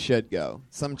story should go.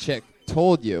 Some chick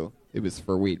told you it was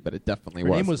for weed, but it definitely Her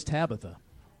wasn't. name was Tabitha.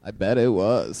 I bet it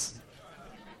was.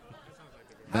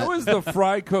 How has the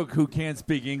fry cook who can't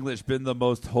speak English been the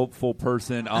most hopeful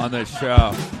person on the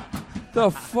show? The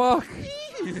fuck?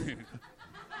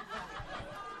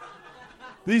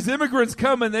 These immigrants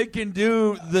come and they can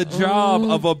do the job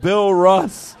of a Bill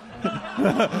Russ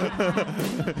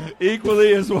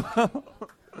equally as well.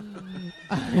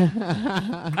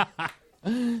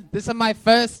 This is my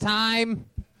first time.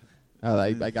 Oh,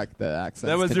 I got the accents.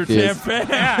 That was confused. your champagne.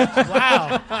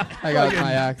 Wow. I got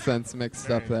my accents mixed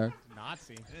up there.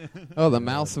 Nazi. Oh, the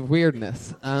mouse of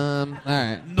weirdness. All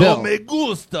right. No Bill. me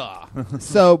gusta.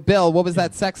 So, Bill, what was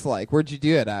that sex like? Where'd you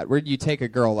do it at? Where'd you take a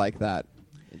girl like that?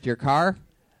 Your car?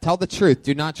 Tell the truth.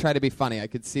 Do not try to be funny. I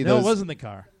could see No, those. it wasn't the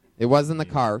car. It was in the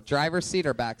car. Driver's seat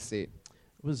or back seat?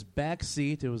 It was back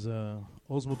seat. It was a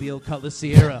Oldsmobile Cutlass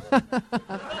Sierra.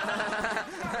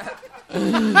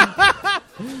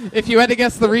 If you had to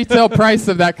guess the retail price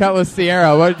of that Cutlass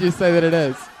Sierra, what did you say that it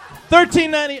is?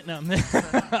 $13.98. No.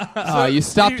 Oh, you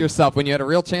stopped yourself when you had a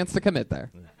real chance to commit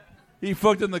there. He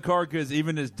fucked in the car because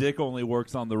even his dick only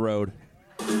works on the road.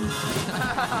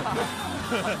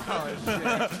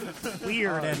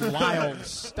 Weird and wild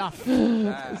stuff.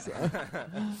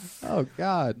 Oh,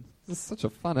 God. This is such a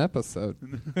fun episode.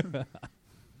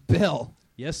 Bill.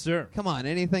 Yes, sir. Come on,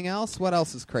 anything else? What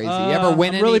else is crazy? You ever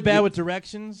win I'm really any? bad with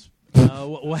directions. These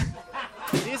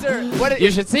are what You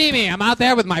should see me. I'm out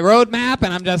there with my road map,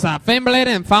 and I'm just fimbling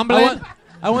and fumbling.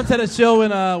 I once had a show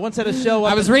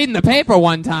I was reading the paper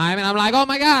one time, and I'm like, oh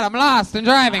my god, I'm lost and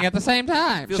driving at the same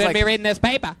time. Feels Shouldn't like- be reading this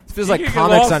paper. It feels like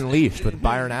Comics Unleashed with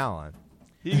Byron Allen.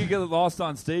 He could get lost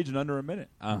on stage in under a minute.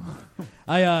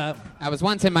 I was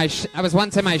once in my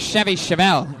Chevy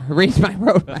Chevelle. Read my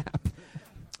road map.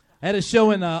 I had a show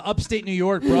in upstate New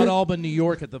York, Broad Albany, New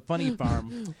York, at the Funny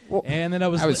Farm, and then I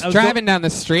was driving down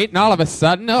the street, and all of a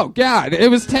sudden, oh god,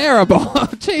 it was terrible.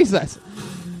 Jesus,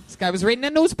 this guy was reading a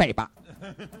newspaper.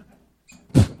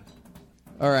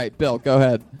 All right, Bill, go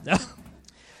ahead.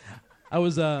 I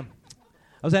was at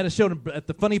a show at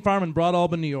the Funny Farm in Broad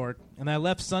Albany, New York, and I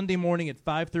left Sunday morning at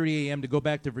 5:30 a.m. to go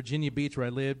back to Virginia Beach, where I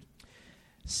lived.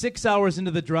 6 hours into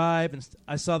the drive, and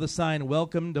I saw the sign,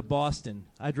 "Welcome to Boston."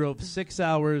 I drove 6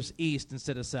 hours east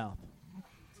instead of south.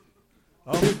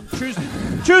 Oh,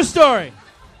 true story.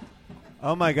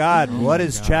 Oh, my God. What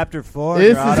is Chapter 4 in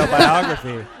your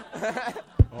autobiography?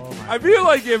 I feel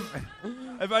like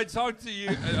if I talked to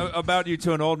you about you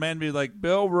to an old man, be like,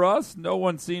 Bill Russ? No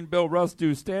one's seen Bill Russ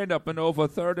do stand-up in over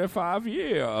 35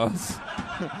 years.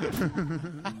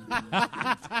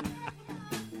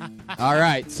 All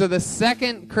right, so the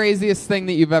second craziest thing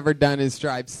that you've ever done is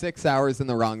drive 6 hours in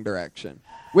the wrong direction,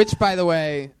 which, by the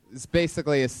way, is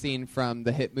basically a scene from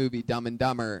the hit movie Dumb and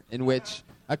Dumber, in which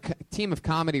a team of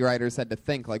comedy writers had to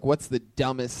think, like, what's the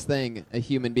dumbest thing a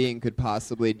human being could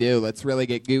possibly do? Let's really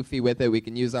get goofy with it. We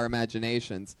can use our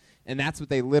imaginations. And that's what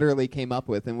they literally came up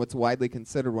with, and what's widely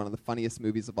considered one of the funniest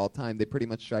movies of all time. They pretty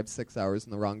much drive 6 hours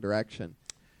in the wrong direction.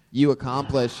 You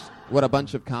accomplished what a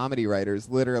bunch of comedy writers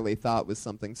literally thought was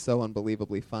something so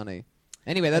unbelievably funny.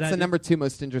 Anyway, that's the number 2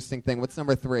 most interesting thing. What's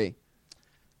number 3?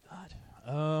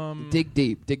 Dig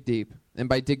deep, dig deep. And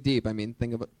by dig deep, I mean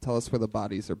tell us where the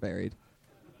bodies are buried.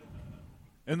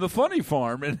 In the Funny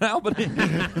Farm in Albany.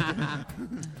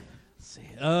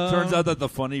 Turns out that the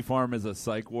Funny Farm is a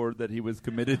psych ward that he was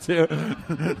committed to.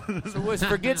 So it was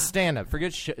forget stand-up,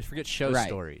 forget show Right.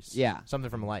 stories. Yeah. Something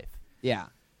from life. Yeah.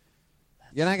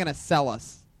 You're not going to sell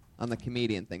us on the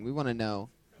comedian thing. We want to know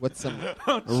what's some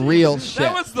real shit.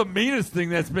 That was the meanest thing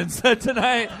that's been said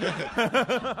tonight.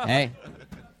 Hey,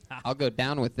 I'll go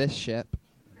down with this ship.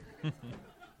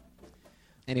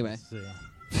 Anyway.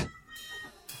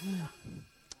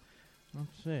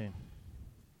 Let's see.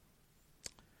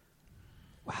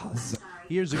 Wow, this is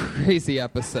Here's a crazy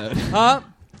episode. Huh?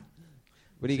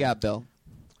 What do you got, Bill?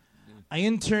 I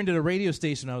interned at a radio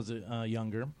station when I was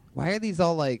younger. Why are these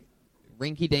all like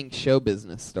rinky-dink show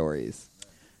business stories?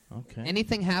 Okay.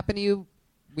 Anything happen to you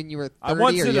when you were 30 I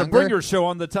once or did younger? a bringer show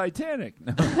on the Titanic.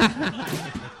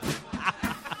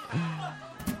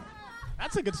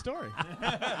 That's a good story.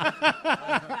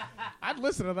 I'd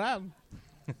listen to that.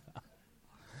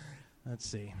 Let's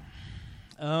see.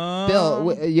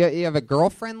 Bill, you have a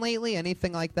girlfriend lately?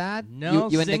 Anything like that? No,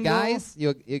 You into single. guys?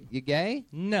 You gay?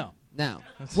 No. No.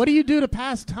 What do you do to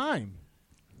pass time?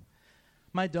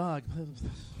 My dog.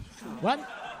 What?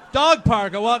 Dog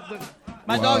park. I walk.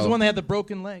 My Whoa. dog's the one that had the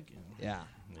broken leg. Yeah.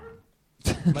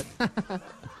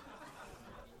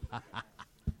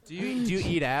 Do you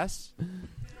eat ass?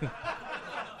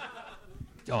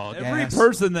 Every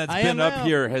person that's I been am up now.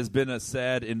 here has been a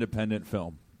sad independent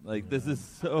film. Like, this is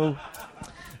so...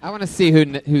 I want to see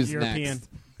who's European. next.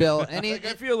 Bill, any? Like,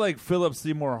 I feel like Philip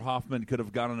Seymour Hoffman could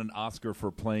have gotten an Oscar for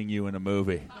playing you in a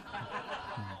movie.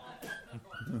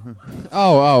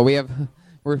 We have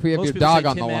Most your people dog say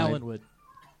on Tim the line. Allen would.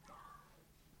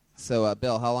 So,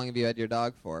 Bill, how long have you had your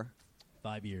dog for?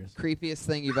 5 years. Creepiest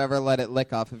thing you've ever let it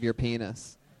lick off of your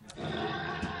penis?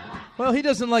 Well, he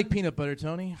doesn't like peanut butter,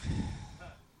 Tony.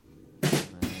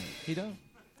 He don't.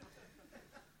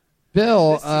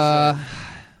 Bill,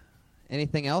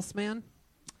 anything else, man?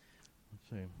 Let's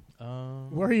see.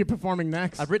 Where are you performing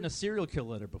next? I've written a serial killer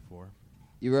letter before.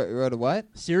 You wrote a what?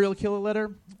 Serial killer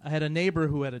letter. I had a neighbor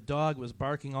who had a dog was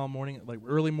barking all morning, like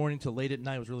early morning till late at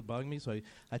night. It was really bugging me. So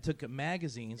I took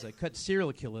magazines. I cut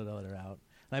serial killer letter out.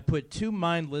 And I put 2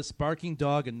 mindless, barking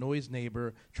dog and noise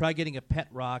neighbor. Try getting a pet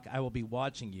rock. I will be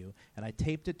watching you. And I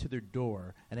taped it to their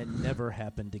door, and it never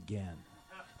happened again.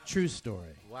 True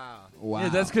story. Wow. Yeah,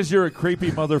 that's because you're a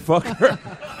creepy motherfucker.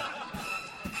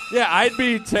 Yeah, I'd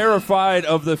be terrified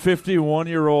of the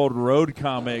 51-year-old road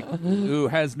comic who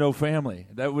has no family.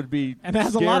 That would be and it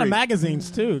has scary. a lot of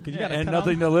magazines, too. 'Cause you gotta and cut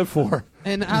nothing out. to live for.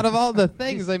 And out of all the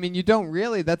things, I mean, you don't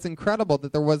really. That's incredible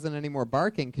that there wasn't any more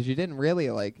barking because you didn't really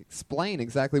explain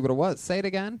exactly what it was. Say it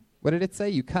again. What did it say?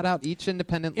 You cut out each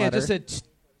independent Yeah, it letter. just said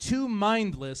Too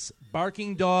mindless.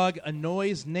 Barking dog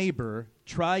annoys neighbor.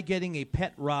 Try getting a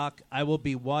pet rock. I will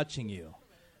be watching you.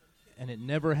 And it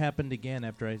never happened again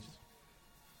after I...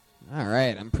 All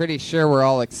right, I'm pretty sure we're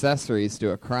all accessories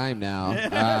to a crime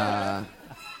now.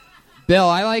 Bill,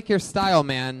 I like your style,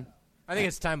 man. I think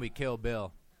it's time we kill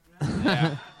Bill.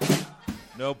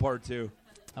 No part 2.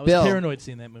 I was Bill. paranoid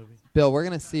seeing that movie. Bill, we're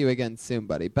going to see you again soon,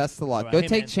 buddy. Best of luck. All right, Go hey,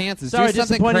 take man. chances. Sorry, Do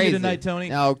something disappointed you crazy. tonight,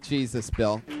 Tony. Oh, Jesus,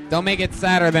 Bill. Don't make it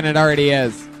sadder than it already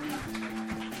is.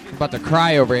 I'm about to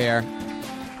cry over here.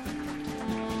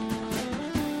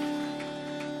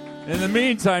 In the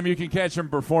meantime, you can catch him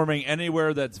performing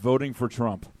anywhere that's voting for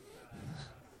Trump.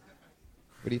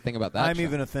 What do you think about that? I'm Sean?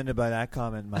 even offended by that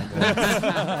comment, Michael.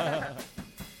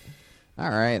 All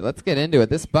right, let's get into it.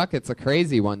 This bucket's a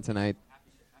crazy one tonight.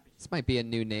 This might be a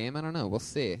new name. I don't know. We'll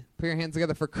see. Put your hands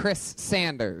together for Chris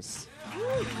Sanders.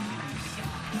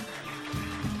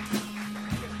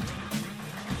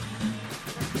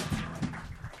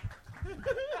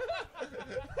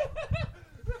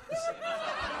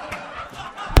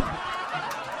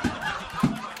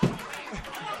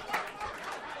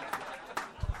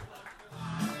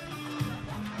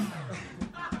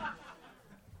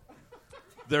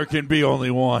 There can be only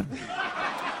one.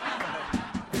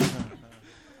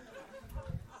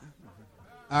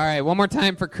 All right, one more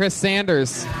time for Chris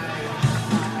Sanders.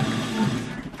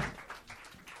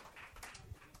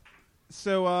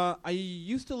 So I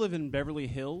used to live in Beverly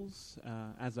Hills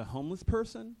as a homeless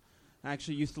person. I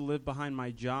actually used to live behind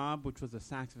my job, which was a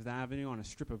Saks Fifth Avenue on a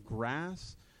strip of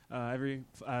grass. At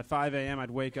 5 a.m.,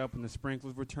 I'd wake up when the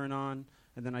sprinklers would turn on,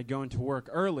 and then I'd go into work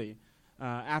early.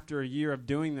 After a year of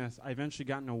doing this, I eventually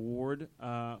got an award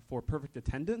for perfect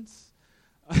attendance.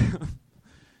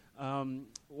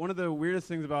 One of the weirdest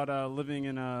things about living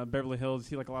in Beverly Hills, you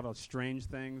see like a lot of strange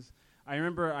things. I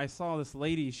remember I saw this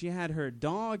lady. She had her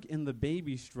dog in the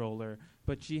baby stroller,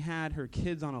 but she had her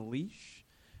kids on a leash.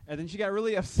 And then she got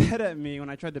really upset at me when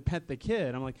I tried to pet the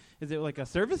kid. I'm like, is it like a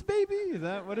service baby? Is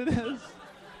that what it is?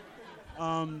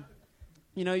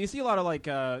 You know, you see a lot of like,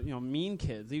 mean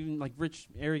kids, even like rich,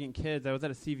 arrogant kids. I was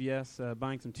at a CVS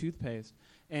buying some toothpaste,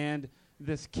 and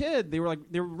this kid, they were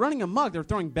running amok. They were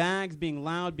throwing bags, being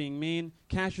loud, being mean.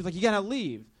 Cashier's like, you gotta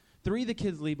leave. 3 of the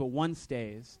kids leave, but 1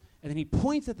 stays. And then he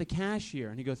points at the cashier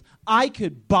and he goes, I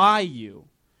could buy you.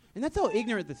 And that's how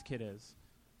ignorant this kid is.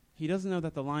 He doesn't know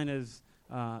that the line is,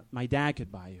 my dad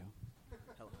could buy you.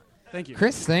 Thank you.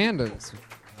 Chris Sanders.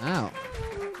 Wow.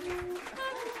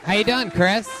 How you doing,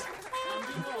 Chris?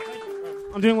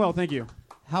 I'm doing well, thank you.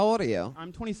 How old are you?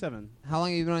 I'm 27. How long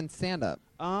have you been doing stand-up?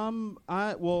 I'd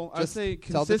Just say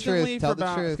tell the consistently truth, tell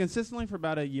the truth. consistently for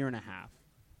about a year and a half.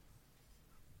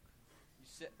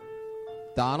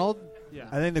 Donald? Yeah.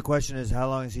 I think the question is, how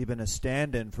long has he been a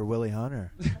stand-in for Willie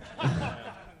Hunter?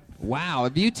 Wow.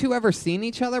 Have you two ever seen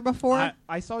each other before?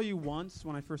 I saw you once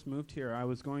when I first moved here. I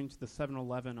was going to the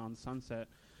 7-Eleven on Sunset,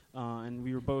 and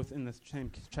we were both in the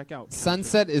same checkout.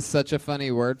 Sunset is such a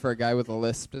funny word for a guy with a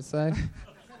lisp to say.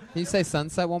 Can you say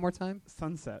sunset one more time?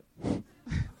 Sunset.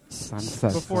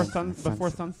 Sunset. Before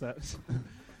sunset.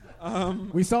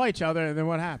 We saw each other, and then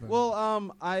what happened?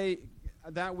 Well,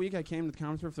 that week I came to the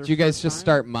comedy store for the Did you guys first just time.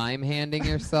 start mime-handing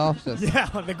yourself? Just yeah,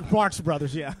 the Marx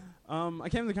Brothers, yeah. I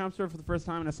came to the comedy store for the first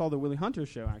time, and I saw the Willie Hunter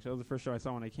show, actually. That was the first show I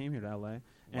saw when I came here to L.A.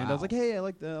 And I was Wow. like, hey, I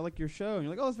like your show. And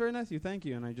you're like, oh, it's very nice of you, thank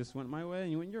you. And I just went my way,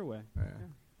 and you went your way. Yeah.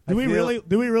 Do we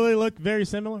really look very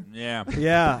similar? Yeah.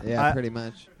 Yeah. Yeah, pretty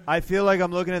much. I feel like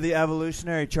I'm looking at the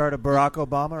evolutionary chart of Barack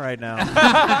Obama right now.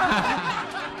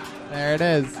 There it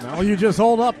is. No, you just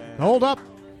hold up. Hold up.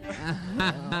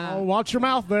 Oh, watch your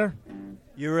mouth there.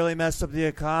 You really messed up the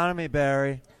economy,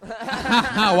 Barry.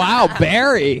 Wow,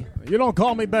 Barry. You don't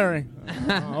call me Barry.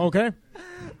 Okay.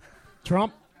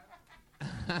 Trump.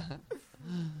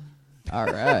 All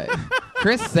right.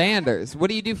 Chris Sanders, what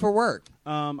do you do for work?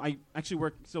 I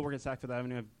actually still work at Saks Fifth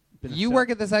Avenue. I've been You work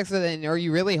at this accident, and are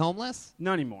you really homeless?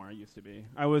 Not anymore. I used to be.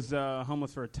 I was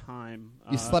homeless for a time.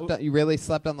 You really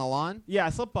slept on the lawn? Yeah, I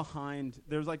slept behind.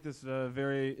 There's like this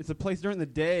it's a place during the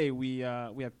day we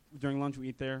have during lunch we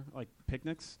eat there, like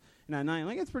picnics. And at night,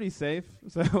 like it's pretty safe,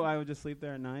 so I would just sleep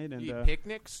there at night. And You eat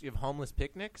picnics? You have homeless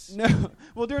picnics? No,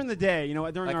 well during the day,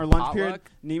 during Like our a lunch period,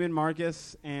 potluck? Neiman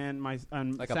Marcus and my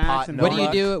Like a Saks pot and What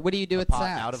Nike. do you do? What do you do at pot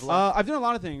Saks? out of luck? I've done a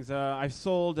lot of things. I've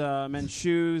sold men's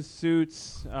shoes,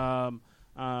 suits. From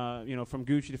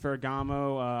Gucci to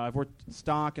Ferragamo. I've worked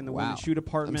stock in the women's shoe I'm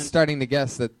department. starting to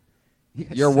guess that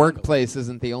your workplace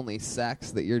isn't the only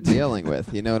sex that you're dealing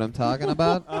with. You know what I'm talking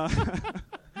about?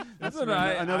 That's what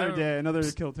another day, another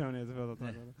Kill Tony. As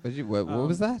well. What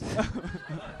was that?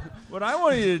 What I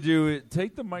want you to do is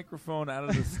take the microphone out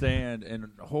of the stand and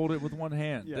hold it with one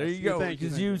hand. Yes. There you go. Thank you,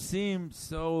 Because thank you you. seem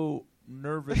so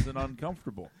nervous and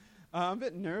uncomfortable. I'm a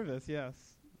bit nervous. Yes.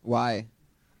 Why?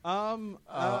 I don't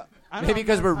Maybe know,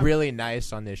 because we're I'm- really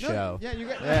nice on this No, show. Yeah, you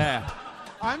got. Yeah.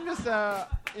 I'm just, I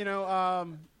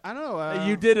don't know.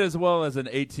 You did as well as an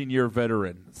 18-year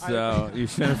veteran, so you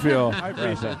shouldn't feel. I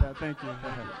appreciate that. Thank you.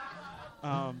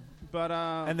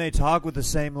 And they talk with the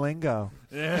same lingo.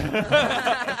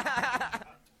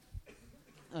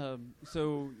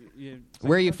 Where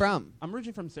are you from? I'm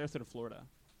originally from Sarasota, Florida.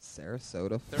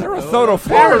 Sarasota, Sarasota,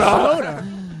 Florida.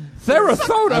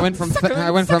 Sarasota. I went from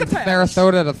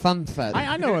Sarasota to Sunset.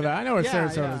 I know that. I know where Yeah,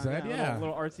 Sarasota's at. a Yeah.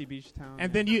 little artsy beach town.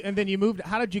 And then you moved.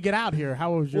 How did you get out here?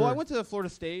 How was your? Well, I went to Florida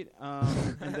State,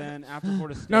 and then after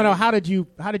Florida State. No. How did you?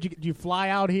 Did you fly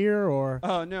out here or?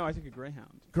 Oh no, I took a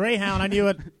Greyhound. Greyhound. I knew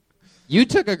it. You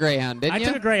took a Greyhound, didn't you? I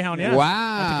took a Greyhound. Yeah.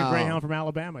 Wow. I took a Greyhound from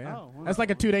Alabama. Yeah. Oh, That's like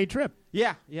a 2-day trip.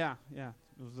 Yeah. It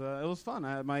was fun.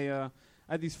 I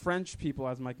had these French people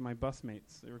as my bus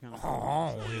mates. They were kind of.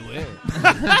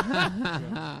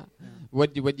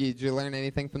 What did you learn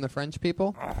anything from the French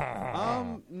people?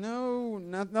 No,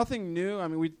 nothing new. I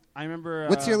mean, I remember.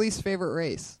 What's your least favorite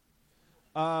race?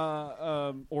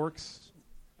 Orcs.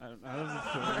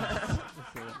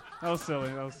 That was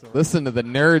silly. Listen to the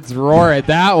nerds roar at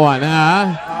that one,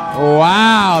 huh?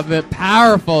 Wow, the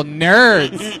powerful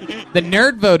nerds. The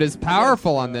nerd vote is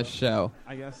powerful on this show.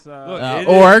 I guess.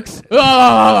 Orcs.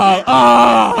 I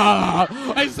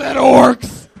said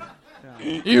orcs.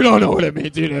 Yeah. You don't know what it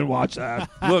means. You didn't watch that.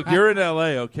 Look, you're in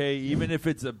L.A., okay? Even if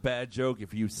it's a bad joke,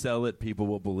 if you sell it, people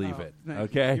will believe it, Thanks.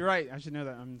 okay? You're right. I should know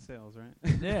that. I'm in sales,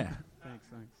 right? Yeah. Thanks.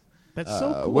 That's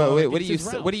so cool. What It do you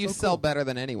gets around. what do you So sell cool. better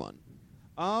than anyone?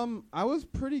 I was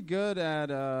pretty good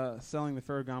at selling the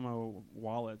Ferragamo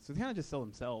wallets. So they kind of just sell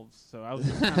themselves. So I was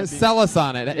just kinda Sell us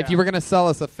on it. Yeah. If you were going to sell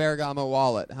us a Ferragamo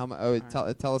wallet,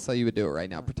 tell us how you would do it right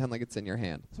now. Pretend like it's in your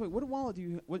hand. So wait, what wallet do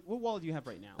you? What wallet do you have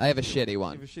right now? I have a shitty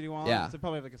one. You have a shitty wallet. Yeah. So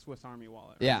probably have like a Swiss Army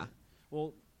wallet. Right? Yeah.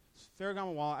 Well,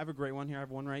 Ferragamo wallet. I have a great one here. I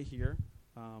have one right here.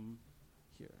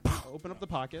 Here. I'll open up the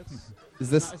pockets.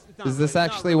 Is this No, it's not is this really- it's not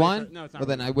actually really one? for- no, it's not Well,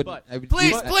 then really, I wouldn't. but- I would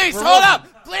Please, use- please, We're hold open. up,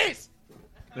 please.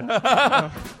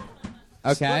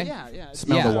 Okay. Yeah.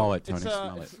 Smell the wallet, Tony. It's,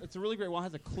 Smell it. it's a really great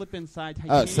wallet. It has a clip inside.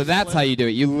 Oh, so that's how you do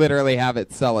it. You literally have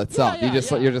it sell itself. Yeah,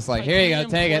 You're just like, here you go, Titanium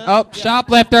take it. clip. Oh,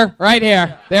 shoplifter, right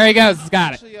here. There he goes. He's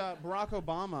got it. Actually, Barack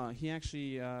Obama, he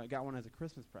actually got one as a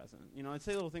Christmas present. You know, I'd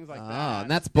say little things like Oh, that. and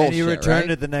that's bullshit, And he returned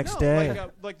right? it the next No, day.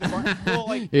 like the well,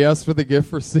 like He asked for the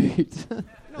gift receipt. no,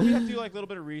 we have to do like a little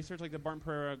bit of research, like the Barton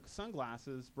Prairie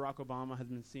sunglasses. Barack Obama has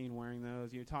been seen wearing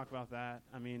those. You talk about that.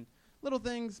 I mean, little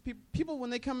things. People when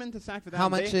they come into Sac Fifth How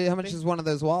Avenue, much? they- How much they- is one of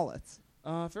those wallets?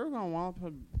 Ferragamo wallet,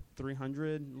 probably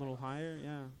 300, a little higher.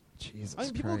 Yeah. Jesus I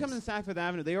mean, people Christ. come into Sac Fifth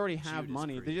Avenue, they already have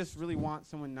money. They just really want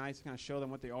someone nice to kind of show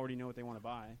them what they already know what they want to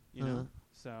buy. You know.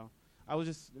 So I was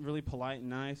just really polite and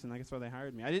nice, and that's why they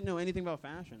hired me. I didn't know anything about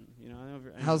fashion. You know. I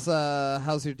never,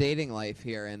 How's your dating life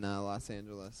here in Los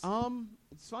Angeles?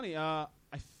 It's funny. I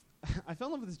fell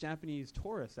in love with this Japanese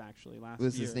tourist actually last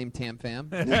Was year. his name Tam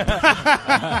Pham?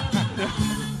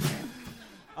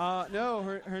 No,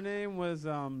 her name was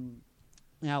Alan.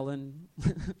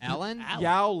 Alan?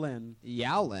 Yowlin.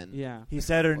 Yowlin. Yeah. He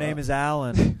said her name is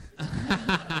Alan.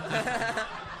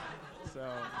 So.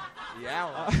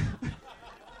 Yeah.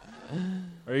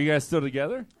 Are you guys still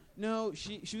together? No,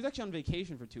 she was actually on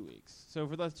vacation for 2 weeks. So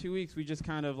for the last 2 weeks, we just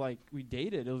kind of we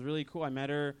dated. It was really cool. I met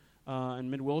her in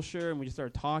Mid Wilshire, and we just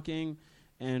started talking,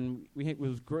 and it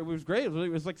was great. It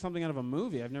was like something out of a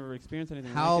movie. I've never experienced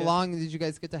anything. How like it. long did you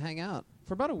guys get to hang out?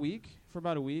 For about a week.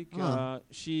 Huh.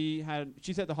 She's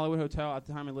at the Hollywood Hotel. At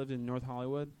the time, I lived in North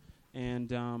Hollywood,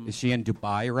 and Is she in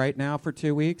Dubai right now for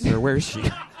 2 weeks, or where is she?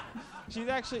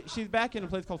 she's back in a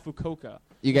place called Fukuoka.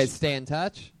 You guys stay in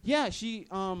touch? Yeah, she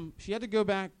had to go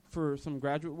back for some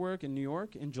graduate work in New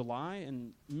York in July,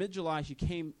 and mid-July she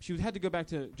had to go back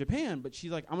to Japan, but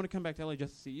she's like, I'm going to come back to LA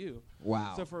just to see you.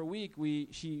 Wow. So for a week we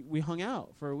hung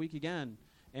out for a week again,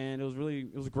 and it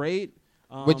was great.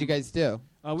 What'd you guys do?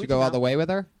 Did we you go all the way with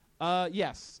her?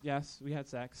 Yes, we had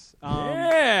sex.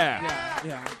 Yeah.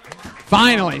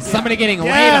 Finally, somebody getting laid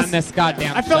Yes! on this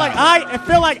goddamn I feel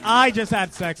like I just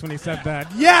had sex when he said that.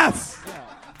 Yes.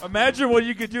 Imagine what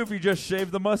you could do if you just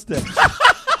shaved the mustache.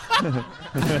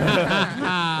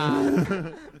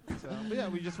 But yeah,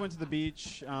 we just went to the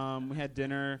beach. We had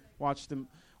dinner. We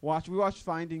watched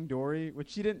Finding Dory, which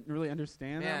she didn't really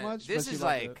understand that Man, much. this but she is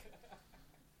loved like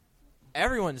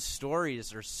everyone's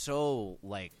stories are so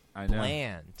I know.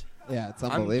 bland. Yeah, it's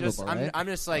unbelievable, right? I'm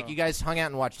just like, you guys hung out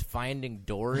and watched Finding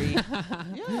Dory.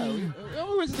 Yeah,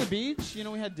 we went to the beach.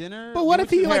 We had dinner. But what if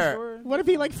he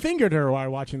fingered her while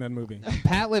watching that movie?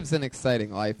 Pat lives an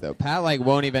exciting life, though. Pat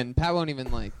won't even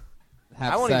like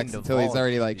have sex until he's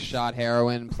already like shot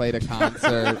heroin, played a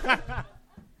concert.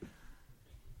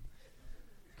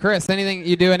 Chris,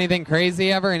 you do anything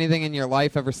crazy ever? Anything in your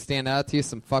life ever stand out to you?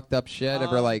 Some fucked up shit?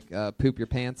 Ever like poop your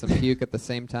pants and puke at the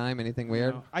same time? Anything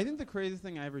weird? No. I think the craziest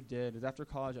thing I ever did is after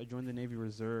college, I joined the Navy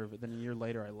Reserve. Then a year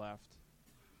later, I left.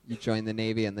 You joined the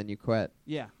Navy and then you quit.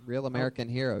 Yeah. Real American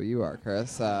hero you are,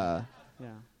 Chris. Yeah.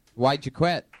 Why'd you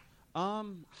quit? I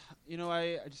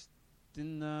just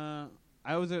didn't.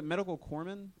 I was a medical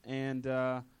corpsman, and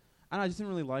I just didn't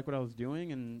really like what I was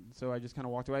doing, and so I just kind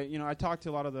of walked away. I talked to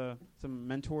a lot of some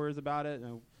mentors about it,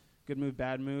 good move,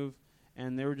 bad move,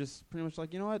 and they were just pretty much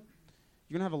like, you know what,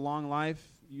 you're gonna have a long life.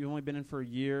 You've only been in for a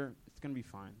year. It's gonna be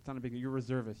fine. It's not a big. You're a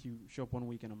reservist. You show up 1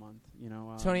 week in a month.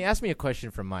 Tony, ask me a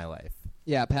question from my life.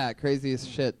 Yeah, Pat, craziest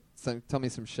shit. Tell me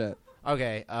some shit.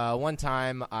 Okay, one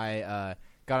time I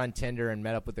got on Tinder and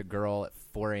met up with a girl at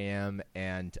 4 a.m.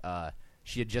 and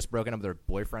she had just broken up with her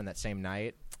boyfriend that same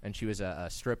night, and she was a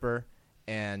stripper,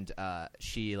 and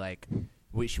she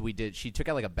took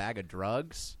out like a bag of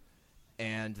drugs,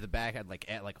 and the bag had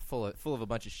like full of a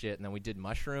bunch of shit, and then we did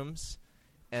mushrooms,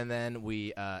 and then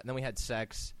we had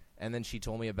sex, and then she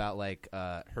told me about like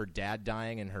her dad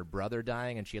dying and her brother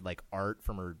dying, and she had like art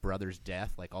from her brother's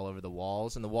death like all over the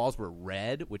walls, and the walls were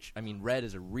red, which red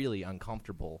is a really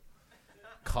uncomfortable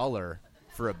color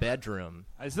for a bedroom.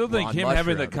 I still think him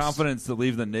having the confidence to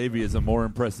leave the Navy is a more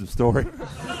impressive story.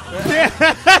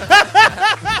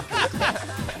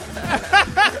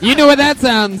 You know what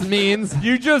that means.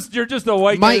 You're just a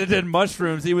white guy that did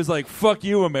mushrooms. He was like, "Fuck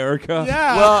you, America."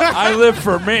 Yeah. Well, I live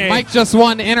for me. Mike just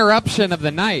won interruption of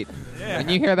the night. Yeah. When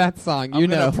you hear that song, I'm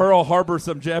gonna Pearl Harbor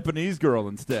some Japanese girl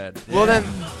instead. Well, then,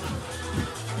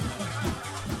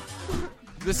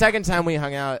 the second time we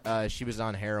hung out, she was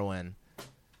on heroin.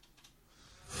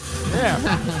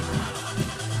 Yeah.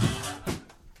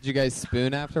 Did you guys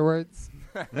spoon afterwards?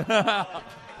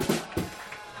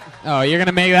 Oh, you're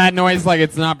gonna make that noise like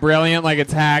it's not brilliant, like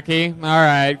it's hacky. All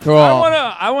right, cool.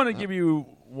 I wanna give you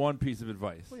one piece of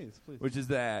advice, please. Which is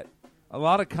that a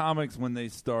lot of comics when they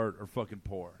start are fucking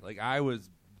poor. Like I was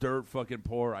dirt fucking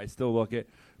poor. I still look it,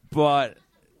 but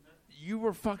you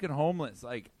were fucking homeless.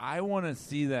 Like I want to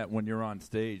see that when you're on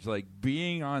stage. Like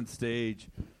being on stage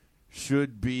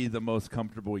should be the most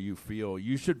comfortable you feel.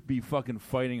 You should be fucking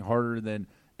fighting harder than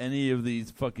any of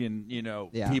these fucking,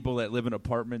 people that live in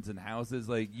apartments and houses.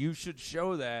 Like, you should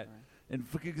show that, and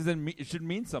because then it should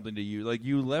mean something to you. Like,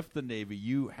 you left the Navy.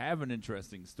 You have an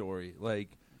interesting story.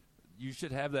 Like, you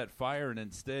should have that fire, and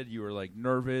instead you were, like,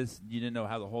 nervous. You didn't know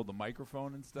how to hold the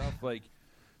microphone and stuff. Like,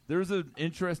 there's an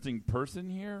interesting person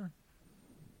here.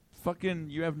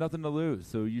 Fucking, you have nothing to lose,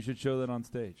 so you should show that on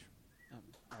stage.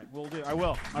 All right, we'll do. I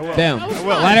will. Boom. I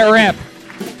will. Let it rip.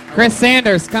 Chris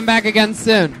Sanders, come back again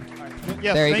soon.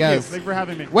 Yes, there he thank goes. you. Thanks for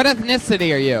having me. What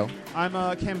ethnicity are you? I'm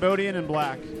Cambodian and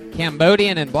black.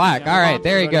 Cambodian and black. Yeah, All right,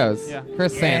 there he goes. Yeah.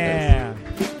 Chris Sanders.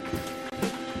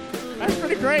 That's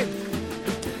pretty great.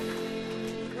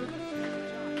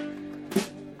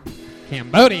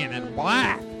 Cambodian and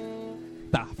black.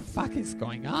 The fuck is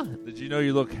going on? Did you know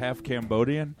you look half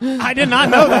Cambodian? I did not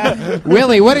know that.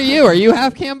 Willie, what are you? Are you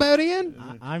half Cambodian?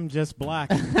 I'm just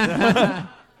black.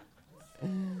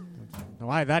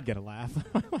 Why'd that get a laugh?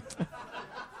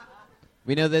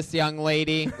 We know this young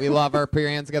lady. We love her. Put your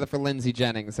hands together for Lindsay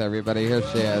Jennings, everybody. Here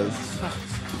she is.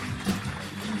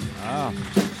 Oh.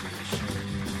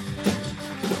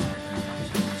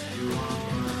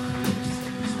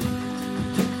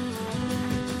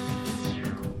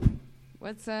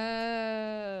 What's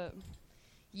up?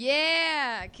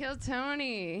 Yeah, Kill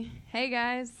Tony. Hey,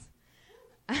 guys.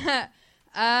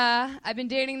 I've been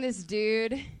dating this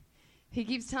dude. He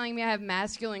keeps telling me I have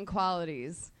masculine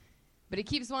qualities, but he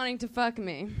keeps wanting to fuck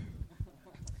me.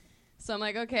 So I'm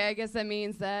like, okay, I guess that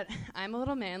means that I'm a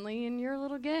little manly and you're a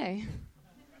little gay.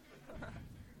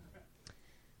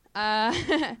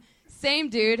 Same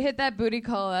dude hit that booty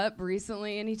call up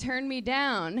recently, and he turned me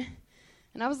down.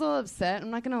 And I was a little upset, I'm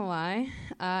not going to lie.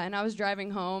 And I was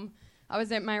driving home. I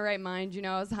was at my right mind,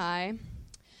 I was high.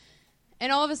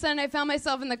 And all of a sudden, I found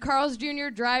myself in the Carl's Jr.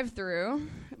 drive-thru,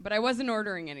 but I wasn't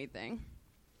ordering anything.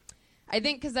 I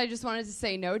think because I just wanted to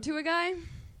say no to a guy.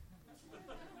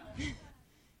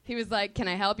 He was like, "Can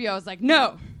I help you?" I was like,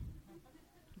 "No."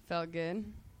 Felt good.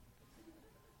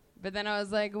 But then I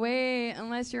was like, "Wait,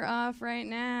 unless you're off right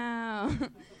now.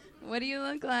 What do you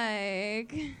look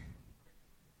like?"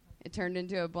 It turned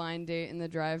into a blind date in the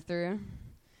drive-thru.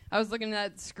 I was looking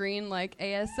at that screen like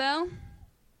ASL.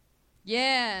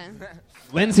 Yeah.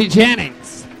 Lindsay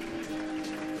Jennings.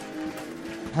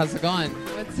 How's it going?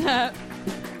 What's up?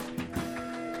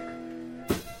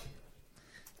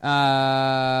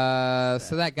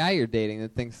 So that guy you're dating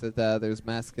that thinks that there's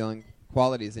masculine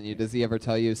qualities in you, does he ever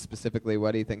tell you specifically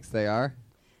what he thinks they are?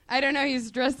 I don't know.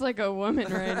 He's dressed like a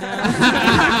woman right now.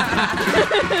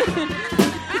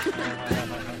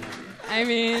 I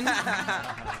mean,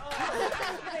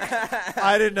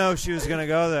 I didn't know she was going to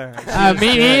go there.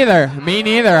 Me neither. Me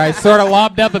neither. I sort of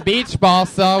lobbed up a beach ball,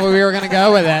 so we were going to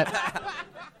go with it.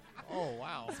 Oh,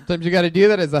 wow. Sometimes you got to do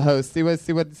that as a host. See where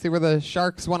the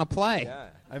Sharks want to play. Yeah.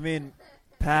 I mean,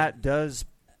 Pat does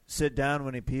sit down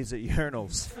when he pees at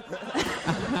urinals.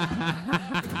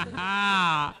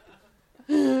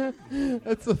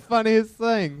 That's the funniest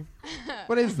thing.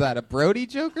 What is that, a Brody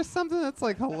joke or something? That's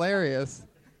like hilarious.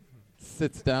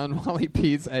 Sits down while he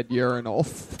pees at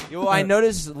urinals. Well, I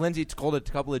noticed Lindsay told a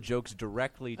couple of jokes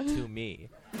directly to me,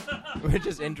 which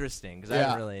is interesting because I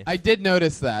didn't really. I did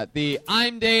notice that.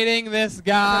 I'm dating this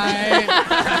guy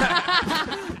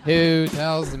who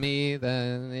tells me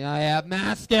that I have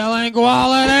masculine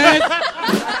qualities.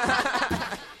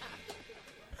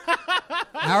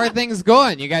 How are things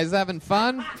going? You guys having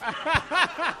fun?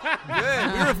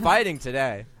 Good. We were fighting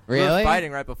today. Really? We were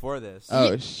fighting right before this.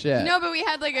 Oh shit. no, but we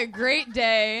had like a great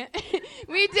day.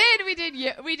 we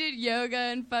did yoga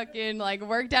and fucking like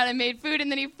worked out and made food, and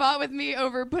then he fought with me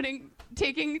over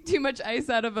taking too much ice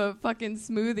out of a fucking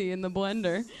smoothie in the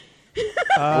blender.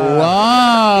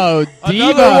 Whoa,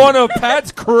 diva. Another one of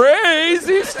Pat's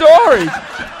crazy stories.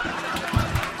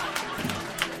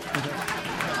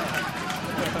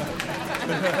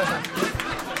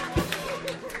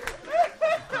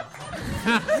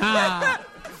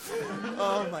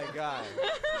 Oh my god.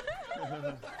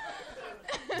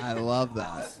 I love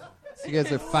that. So you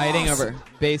guys are fighting over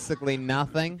basically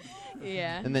nothing?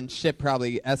 Yeah. And then shit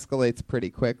probably escalates pretty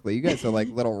quickly. You guys are like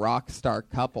little rock star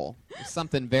couple. There's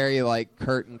something very like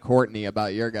Kurt and Courtney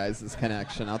about your guys'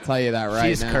 connection. I'll tell you that right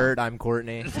She's now. Kurt, I'm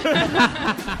Courtney.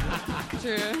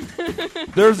 True.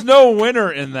 There's no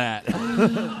winner in that.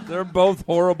 They're both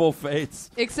horrible fates.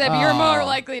 Except you're more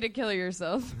likely to kill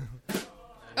yourself.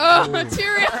 Oh,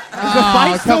 too real.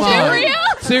 Come on.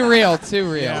 Too real? Too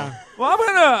real. Yeah. Well, I'm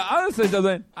gonna say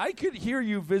something. I could hear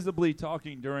you visibly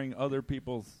talking during other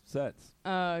people's sets.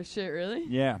 Oh, shit, really?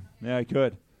 Yeah, I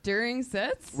could. During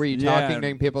sets? Were you talking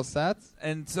during people's sets?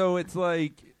 And so it's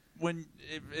like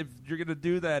if you're gonna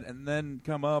do that and then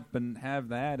come up and have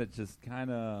that, it's just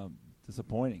kind of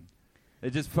disappointing.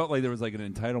 It just felt like there was like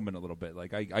an entitlement a little bit.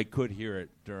 Like I could hear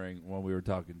it when we were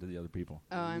talking to the other people.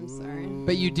 Oh, I'm sorry.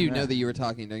 But you do know that you were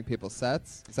talking during people's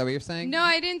sets? Is that what you're saying? No,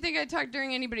 I didn't think I talked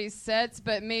during anybody's sets,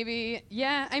 but maybe,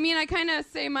 yeah. I mean, I kind of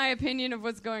say my opinion of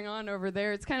what's going on over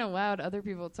there. It's kind of loud. Other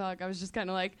people talk. I was just kind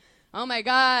of like, oh my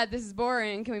god, this is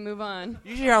boring. Can we move on?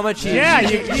 You should hear how much she. Yeah,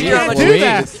 you you should hear how much do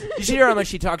that. You should hear how much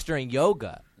she talks during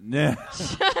yoga. Yeah.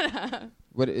 Shut up.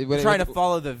 Trying to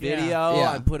follow the video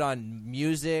Yeah. and put on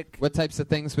music. What types of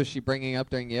things was she bringing up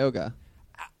during yoga?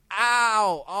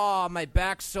 Ow! Oh, my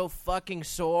back's so fucking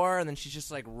sore. And then she's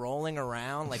just like rolling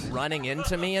around, like running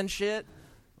into me and shit.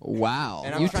 Wow.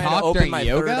 And I'm you trying to talk open during my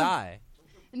yoga? third eye.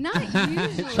 Not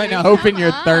usually. Trying to open Come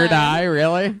your on. third eye,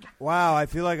 really? Wow, I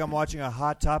feel like I'm watching a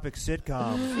Hot Topic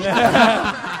sitcom.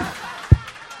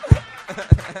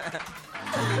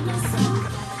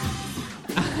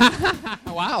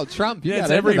 Wow, Trump, you Yeah, got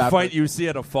it's into every that fight you see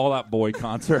at a Fall Out Boy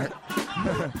concert.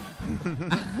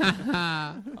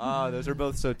 Oh, those are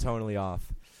both so tonally off.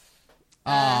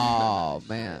 Oh,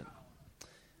 man.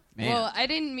 Well, I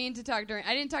didn't mean to talk during.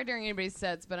 I didn't talk during anybody's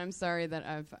sets, but I'm sorry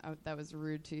that that was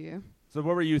rude to you. So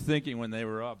what were you thinking when they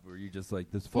were up? Were you just like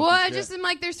this? Well, I shit? just am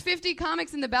like, there's 50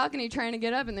 comics in the balcony trying to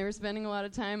get up, and they were spending a lot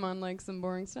of time on like some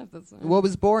boring stuff. That's What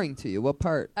was boring to you? What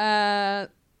part? the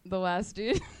last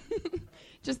dude.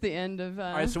 Just the end of.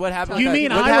 All right, so what happened? You with mean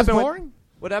that, what I was happened with- boring?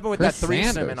 What happened with Chris that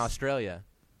threesome Sanders. in Australia?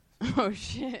 Oh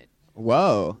shit.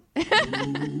 Whoa.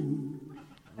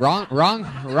 wrong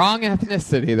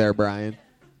ethnicity there, Brian.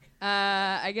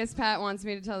 I guess Pat wants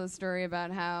me to tell the story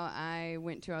about how I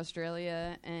went to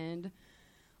Australia, and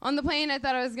on the plane I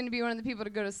thought I was going to be one of the people to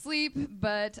go to sleep,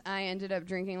 but I ended up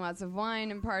drinking lots of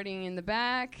wine and partying in the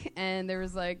back, and there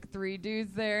was like 3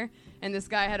 dudes there, and this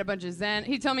guy had a bunch of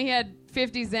he told me he had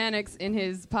 50 Xanax in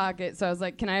his pocket, so I was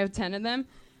like, can I have 10 of them?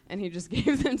 And he just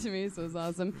gave them to me, so it was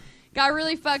awesome. Got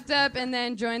really fucked up, and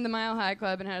then joined the Mile High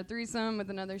Club and had a threesome with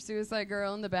another suicide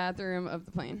girl in the bathroom of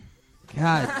the plane.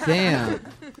 God damn.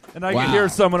 And I can hear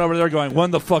someone over there going,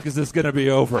 when the fuck is this going to be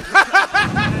over?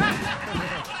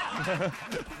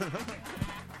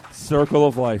 circle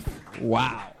of life.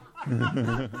 Wow.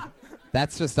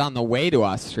 That's just on the way to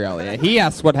Australia. He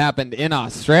asked what happened in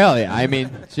Australia. I mean,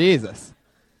 Jesus.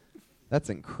 That's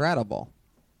incredible.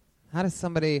 How does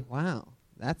somebody... Wow.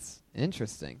 That's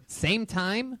interesting. Same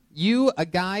time? You, a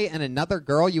guy, and another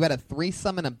girl, you had a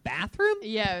threesome in a bathroom?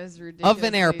 Yeah, it was ridiculous. Of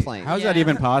an airplane. How's that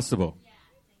even possible?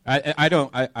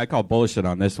 I call bullshit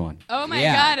on this one. Oh my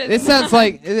Yeah. God! This sounds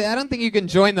like I don't think you can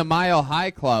join the Mile High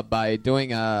Club by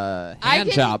doing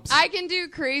hand jobs. I can do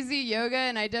crazy yoga,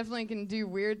 and I definitely can do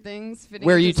weird things. Fitting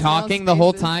Were into you small talking the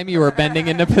whole spaces. time you were bending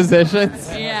into positions?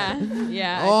 Yeah,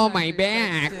 yeah. I Oh, talk my through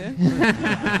sex,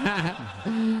 back.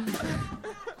 too.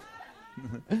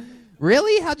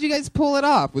 Really? How'd you guys pull it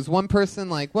off? Was one person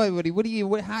like, what do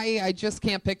you, hi, I just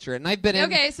can't picture it. And I've been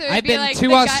Okay, so it'd I've be been like to the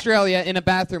guy- Australia in a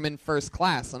bathroom in first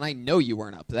class, and I know you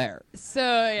weren't up there. So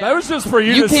yeah. That was just for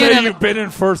you, You to can't say have you've been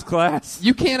in first class.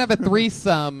 You can't have a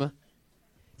threesome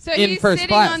So in he's first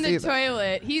sitting class on the either.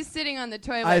 toilet. He's sitting on the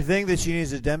toilet. I think that she needs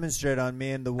to demonstrate on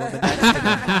me and the woman next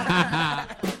to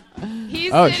me.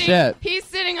 He's Oh, sitting, shit. He's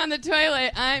sitting on the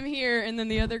toilet. I'm here, and then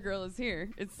the other girl is here.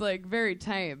 It's like very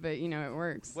tight, but you know it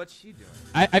works. What's she doing?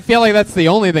 I feel like that's the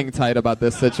only thing tight about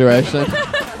this situation.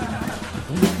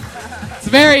 It's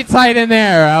very tight in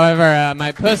there. However,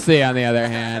 my pussy, on the other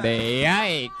hand,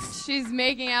 yikes. She's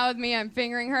making out with me. I'm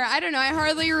fingering her. I don't know. I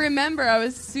hardly remember. I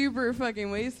was super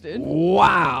fucking wasted.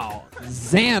 Wow.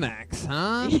 Xanax,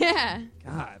 huh? Yeah.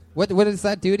 God. What does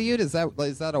that do to you? Is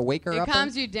that a waker It up?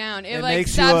 calms you down. It It like makes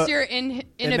you stops a- your It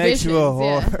inhibitions. makes you a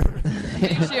whore. Yeah.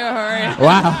 Makes you a whore.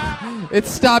 Wow.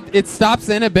 It stops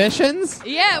inhibitions?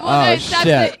 Yeah, well, Oh, no, it stops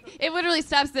shit. it literally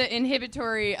stops the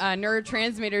inhibitory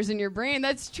neurotransmitters in your brain.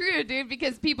 That's true, dude,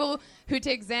 because people who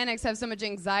take Xanax have so much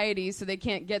anxiety, so they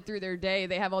can't get through their day.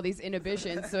 They have all these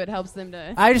inhibitions, so it helps them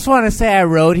to... I just want to say I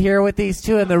rode here with these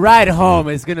two, and the ride home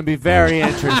is going to be very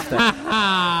interesting.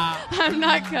 I'm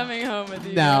not coming home with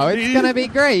you. No, guys. it's going to be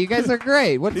great. You guys are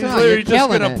great. What's He's wrong? literally You're just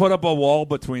killing going to it. put up a wall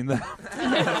between them.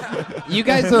 You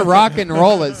guys are rock and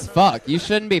roll as fuck. You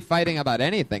shouldn't be fighting about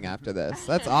anything after this.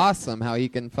 That's awesome how he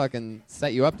can fucking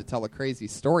set you up to tell a crazy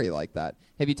story like that.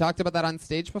 Have you talked about that on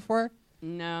stage before?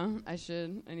 No, I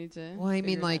should. I need to... Well, I mean,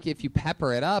 figure it like, if you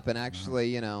pepper it up and actually,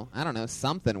 you know, I don't know,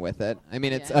 something with it. I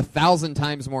mean, it's Yeah. 1,000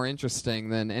 times more interesting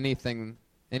than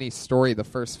any story the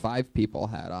first 5 people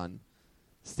had on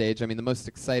stage. I mean, the most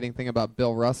exciting thing about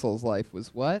Bill Russell's life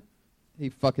was what? He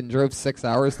fucking drove 6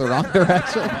 hours the wrong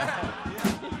direction.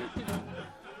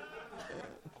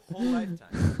 Whole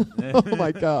lifetime. Oh,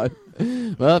 my God.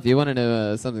 Well, if you want to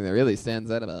know something that really stands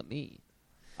out about me.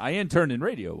 I interned in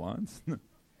radio once.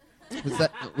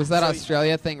 Was that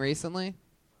Australia thing recently?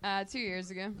 2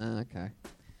 years ago. Okay.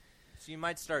 So you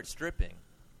might start stripping.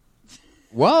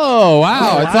 Whoa, wow.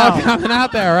 Oh, It's all wow. coming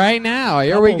out there right now.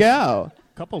 Here we go.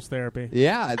 Couples therapy.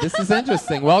 Yeah, this is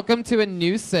interesting. Welcome to a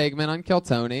new segment on Kill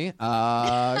Tony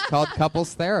called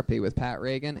Couples Therapy with Pat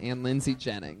Reagan and Lindsay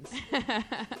Jennings.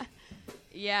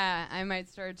 Yeah, I might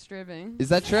start stripping. Is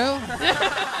that true?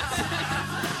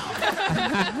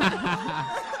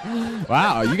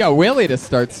 Wow, you got Willie to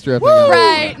start stripping.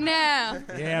 Right now.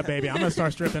 Yeah, baby. I'm going to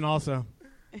start stripping also.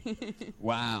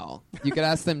 Wow. You could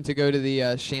ask them to go to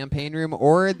the champagne room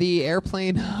or the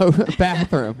airplane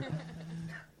bathroom.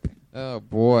 Oh,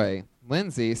 boy.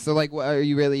 Lindsay, so, like,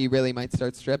 you really might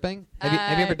start stripping? Have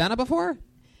you ever done it before?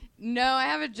 No, I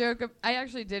have a joke. I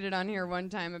actually did it on here one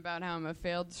time about how I'm a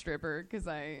failed stripper because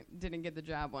I didn't get the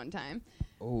job one time.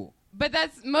 Oh. But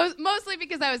that's mostly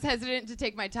because I was hesitant to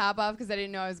take my top off because I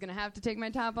didn't know I was going to have to take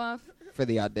my top off. For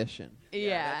the audition.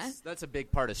 Yeah. That's a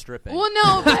big part of stripping. Well,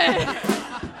 no, but...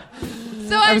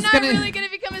 So I'm was not gonna- really going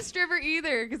to become a stripper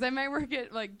either because I might work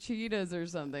at, like, Cheetahs or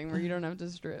something where you don't have to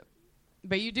strip.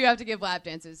 But you do have to give lap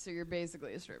dances, so you're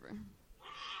basically a stripper.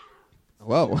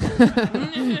 Whoa.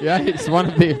 Yeah, he's one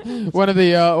of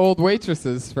the old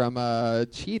waitresses from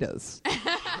Cheetahs.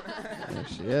 There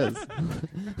she is.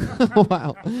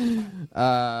 Wow.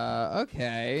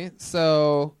 Okay.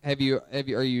 So, are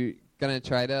you gonna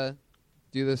try to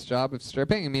do this job of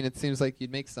stripping? I mean, it seems like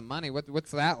you'd make some money. What's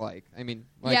that like? I mean,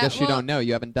 I Yeah, guess you well- don't know.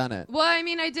 You haven't done it. Well, I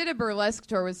mean, I did a burlesque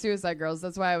tour with Suicide Girls.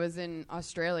 That's why I was in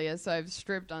Australia, so I've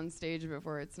stripped on stage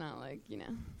before. It's not like, you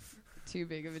know, too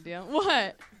big of a deal.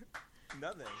 What?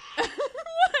 Nothing.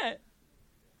 What?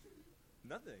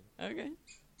 Nothing. Okay.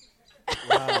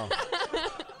 Wow.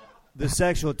 The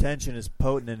sexual tension is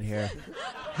potent in here.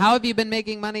 How have you been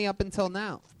making money up until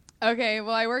now? Okay,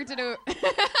 well, I worked at a...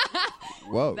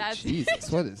 Whoa, That's-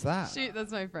 Jesus, what is that?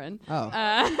 That's my friend.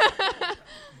 Oh.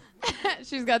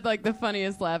 She's got, like, the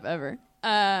funniest laugh ever.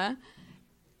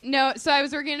 No, so I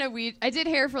was working at a weed. I did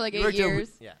hair for like You 8 worked at a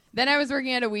years. yeah. Then I was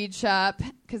working at a weed shop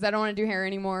because I don't want to do hair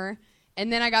anymore.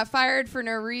 And then I got fired for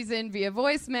no reason via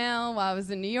voicemail while I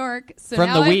was in New York. So From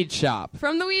now the weed shop.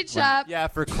 From the weed shop. Yeah,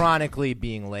 for chronically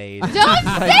being laid. Don't say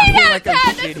that,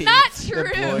 Pat. That's not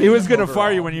true. He was going to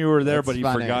fire you when you were there, That's but he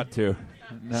funny. forgot to.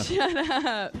 No. Shut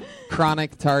up.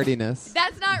 Chronic tardiness.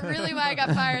 That's not really why I got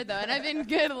fired, though, and I've been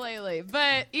good lately.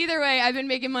 But either way, I've been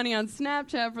making money on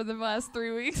Snapchat for the last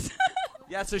 3 weeks.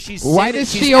 Yeah, so she's. Why does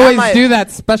she always do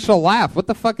that special laugh? What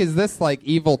the fuck is this, like,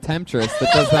 evil temptress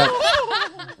that does that?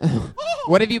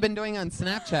 What have you been doing on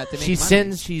Snapchat to make She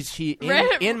money? sends.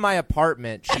 In my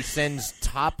apartment. She sends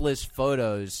topless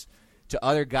photos to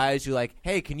other guys who like,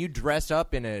 hey, can you dress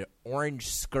up in an orange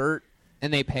skirt?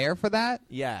 And they pay her for that?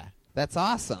 Yeah. That's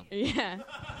awesome. Yeah.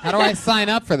 How do I sign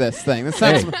up for this thing? This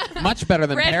sounds much better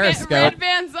than Periscope. Red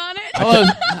bands on it. Hello.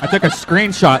 I took a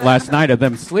screenshot last night of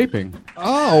them sleeping.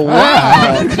 Oh,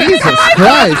 wow. Jesus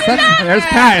Christ. There's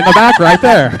Pat in the back right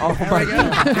there. Oh, my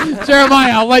God.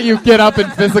 Jeremiah, I'll let you get up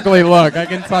and physically look. I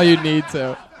can tell you need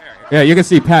to. Yeah, you can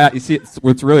see Pat. You see,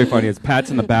 what's really funny is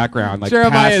Pat's in the background, like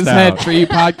Jeremiah's passed head, out. for you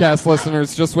podcast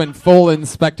listeners, just went full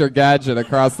Inspector Gadget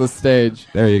across the stage.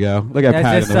 There you go. Look at Yeah,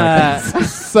 Pat is in the back. This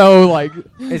is so, like...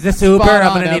 Is this Uber? spot I'm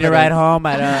on going to need a ride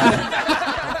evidence.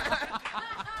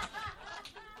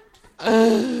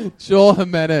 home. Joel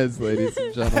Jimenez, ladies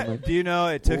and gentlemen. Do you know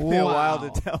it took me a while Wow.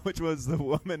 to tell which was the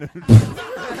woman and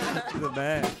the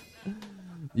man.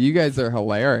 You guys are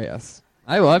hilarious.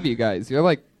 I love you guys. You're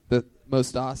like the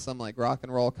most awesome like rock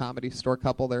and roll comedy store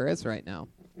couple there is right now.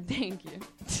 Thank you.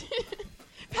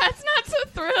 Pat's not so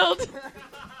thrilled.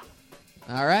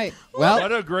 All right. Well,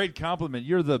 what a great compliment.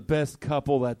 You're the best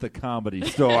couple at the Comedy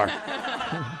Store.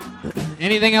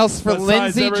 anything else for Besides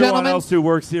Lindsay, everyone gentlemen? else who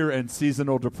works here and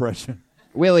seasonal depression.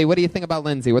 Willie, what do you think about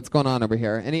Lindsay? What's going on over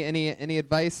here? Any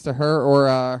advice to her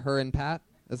or her and Pat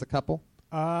as a couple?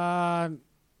 To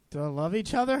love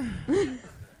each other.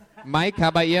 Mike, how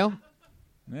about you?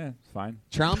 Yeah, it's fine.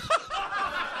 Trump?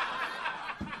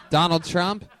 Donald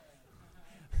Trump?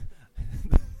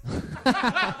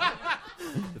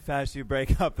 The faster you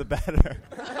break up, the better.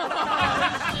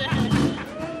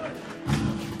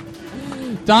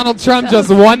 Donald Trump just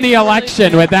won the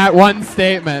election with that one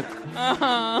statement.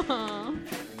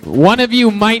 One of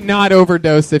you might not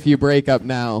overdose if you break up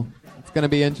now. It's going to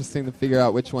be interesting to figure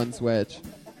out which one's which.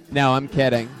 No, I'm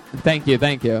kidding. Thank you.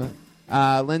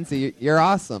 Lindsay, you're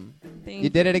awesome. Thank you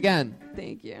did it again.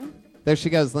 Thank you. There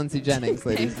she goes, Lindsay Jennings,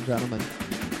 ladies and gentlemen.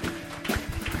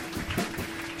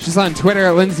 She's on Twitter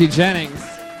at Lindsay Jennings.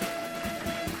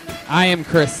 I am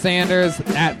Chris Sanders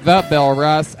at The Bill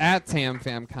Russ at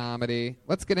TamFam Comedy.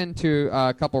 Let's get into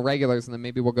a couple regulars, and then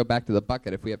maybe we'll go back to the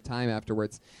bucket if we have time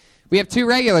afterwards. We have 2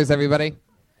 regulars, everybody.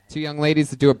 2 young ladies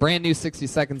that do a brand new 60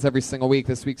 seconds every single week.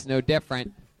 This week's no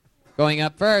different. Going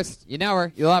up first, you know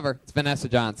her, you love her. It's Vanessa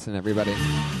Johnson, everybody.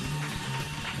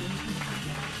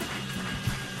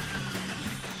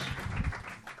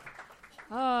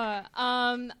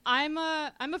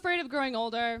 I'm afraid of growing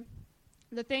older.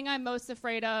 The thing I'm most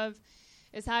afraid of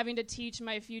is having to teach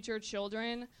my future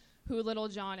children who Little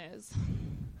John is.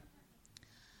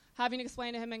 Having to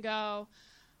explain to him and go,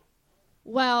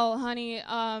 well, honey,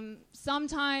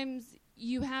 sometimes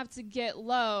you have to get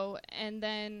low and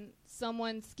then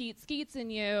someone skeets in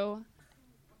you,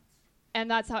 and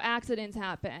that's how accidents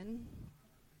happen.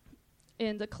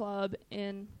 In the club,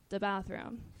 in the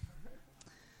bathroom.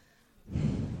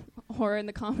 Or in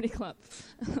the comedy club.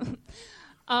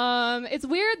 It's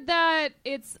weird that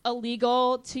it's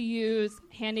illegal to use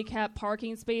handicapped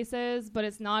parking spaces, but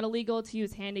it's not illegal to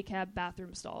use handicapped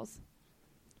bathroom stalls.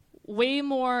 Way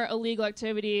more illegal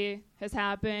activity has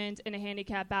happened in a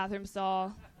handicapped bathroom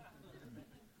stall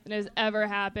than has ever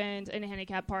happened in a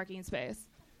handicapped parking space.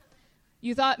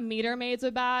 You thought meter maids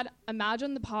were bad?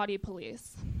 Imagine the potty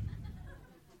police.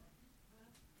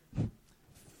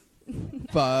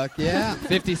 Fuck yeah.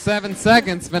 57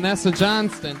 seconds, Vanessa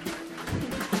Johnston.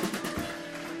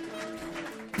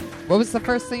 What was the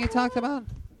first thing you talked about?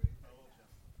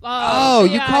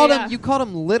 You called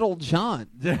him Little John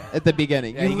at the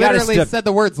beginning. Yeah, you you gotta literally said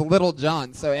the words Little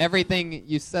John. So everything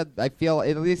you said, I feel,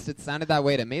 at least it sounded that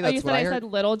way to me. That's you what said I I heard. said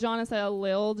Little John instead of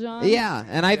Lil John? Yeah,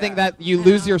 and I think that you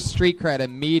lose your street cred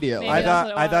immediately. Maybe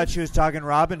I thought she was talking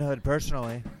Robin Hood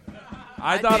personally.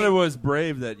 I thought it was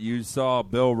brave that you saw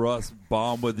Bill Russ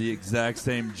bomb with the exact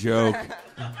same joke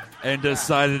and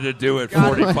decided to do it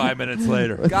 45 minutes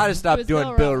later. Gotta stop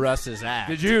doing Bill Russ's act.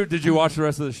 Did you watch the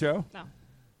rest of the show? No.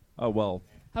 Oh, well.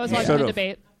 I was you watching the should've.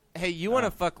 debate. Hey, you want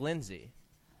to fuck Lindsay,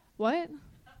 What?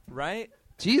 right?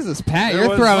 Jesus, Pat, There you're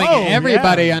was- throwing Oh,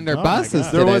 everybody yeah. under Oh my buses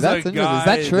God. today. There was That's a interesting. guy Is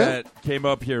that true? that came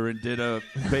up here and did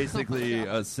basically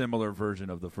a similar version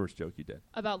of the first joke he did,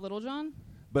 About Little John?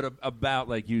 but about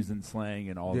like using slang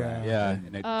and all that. Yeah, and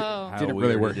and it Oh. how didn't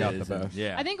really weird work it out is the and- best.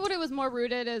 Yeah, I think what it was more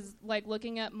rooted is like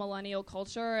looking at millennial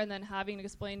culture and then having to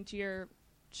explain to your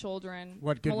children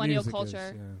What good millennial music culture.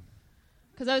 is. Yeah.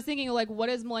 Because I was thinking, like, what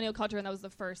is millennial culture? And that was the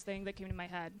first thing that came to my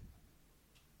head.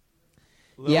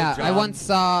 Yeah, I once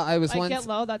saw. I was Like once. Get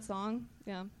Low, that song.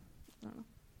 Yeah. I don't know.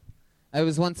 I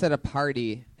was once at a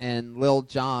party, and Lil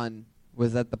Jon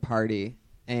was at the party,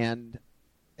 and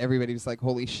everybody was like,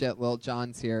 "Holy shit, Lil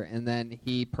Jon's here!" And then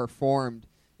he performed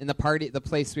in the party. The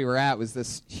place we were at was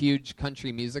this huge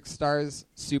country music stars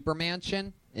super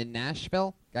mansion in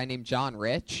Nashville. A guy named John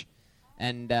Rich,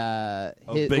 and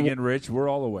Big and Rich, we're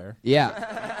all aware.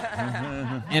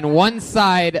 Yeah. And one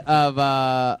side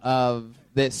of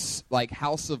this like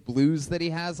House of Blues that he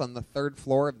has on the third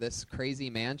floor of this crazy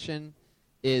mansion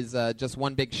is just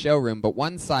one big showroom, but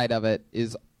one side of it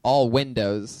is all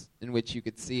windows in which you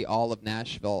could see all of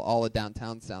Nashville, all of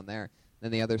downtown's down there.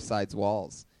 Then the other side's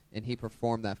walls. And he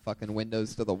performed that fucking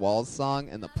Windows to the Walls song,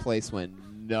 and the place went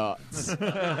nuts.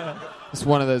 It's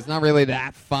one of those, not really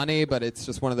that funny, but it's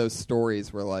just one of those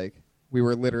stories where, like, we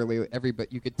were literally,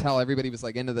 you could tell everybody was,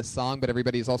 like, into the song, but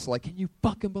everybody's also like, can you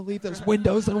fucking believe there's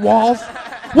windows and walls?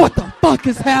 What the fuck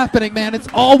is happening, man? It's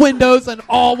all windows and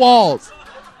all walls.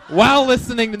 While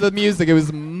listening to the music, it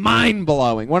was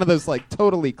mind-blowing. One of those, like,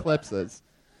 total eclipses.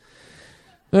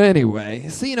 Anyway,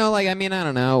 so like I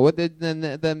don't know what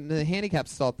the handicap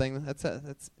stall thing.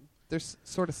 That's there's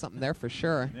sort of something there for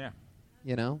sure. Yeah.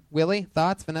 Willie,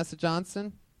 thoughts? Vanessa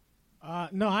Johnson.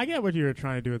 No, I get what you were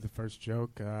trying to do with the first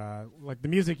joke. Like the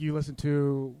music you listen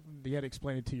to, you had to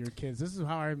explain it to your kids. This is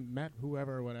how I met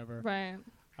whoever or whatever. Right.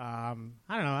 I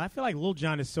don't know. I feel like Lil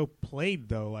Jon is so played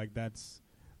though. Like that's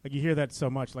like you hear that so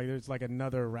much. Like there's like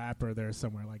another rapper there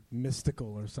somewhere, like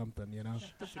Mystical or something.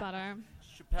 That's better.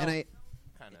 And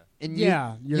And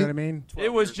yeah, you know what I mean?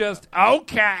 It was just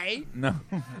okay. No.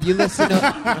 You listen to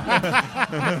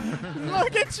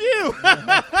Look at you.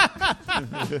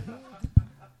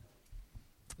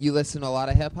 You listen to a lot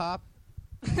of hip hop?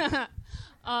 Why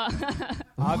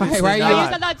are you you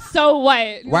said that's so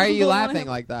white. Why are you laughing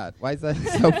like that? Why is that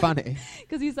so funny?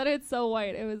 Because you said it's so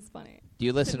white. It was funny. Do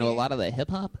you listen to a lot of the hip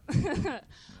hop?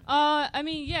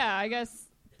 Yeah, I guess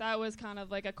that was kind of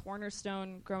like a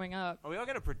cornerstone growing up. Are we all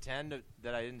going to pretend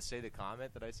that I didn't say the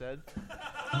comment that I said?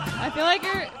 I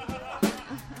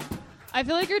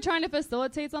feel like you're trying to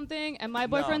facilitate something, and my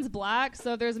boyfriend's black,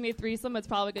 so if there's gonna be a threesome, it's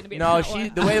probably gonna be No, that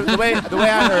one. the way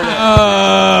I heard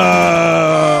it.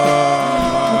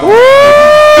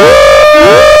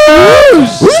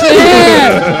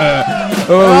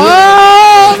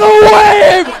 Oh, the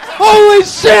wave! Holy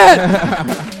shit!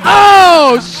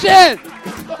 Oh, shit!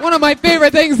 One of my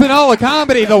favorite things in all of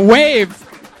comedy, the wave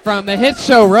from the hit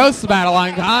show Roast Battle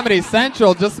on Comedy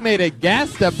Central just made a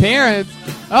guest appearance.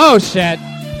 Oh, shit.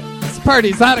 This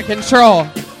party's out of control.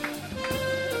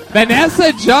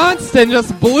 Vanessa Johnston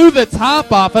just blew the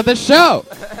top off of the show.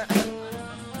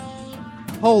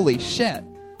 Holy shit.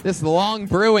 This long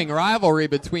brewing rivalry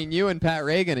between you and Pat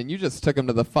Reagan, and you just took him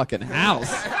to the fucking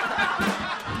house.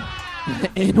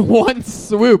 In one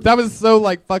swoop. That was so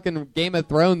like fucking Game of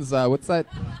Thrones. What's that?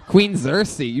 Queen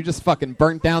Cersei. You just fucking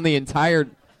burnt down the entire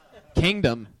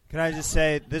kingdom. Can I just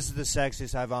say, this is the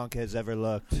sexiest Ivanka has ever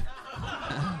looked.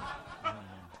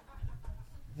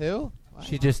 Who?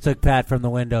 She just took Pat from the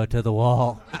window to the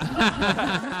wall.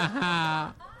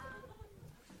 Wow,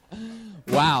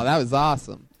 that was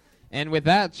awesome. And with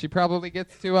that, she probably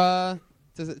gets to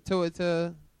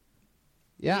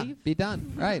be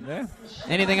done. Right. Yeah.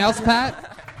 Anything else,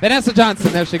 Pat? Vanessa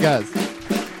Johnson, there she goes.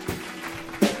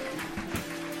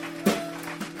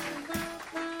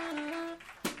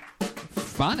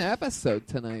 Fun episode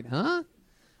tonight, huh?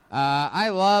 I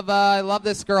love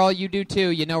this girl. You do too.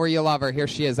 You know where you love her. Here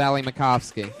she is, Allie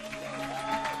Makovsky.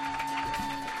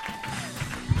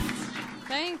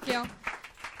 Thank you.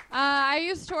 I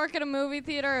used to work at a movie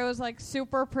theater. It was like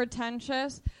super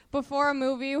pretentious. Before a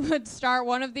movie would start,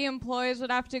 one of the employees would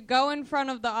have to go in front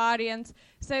of the audience,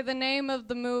 say the name of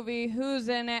the movie, who's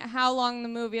in it, how long the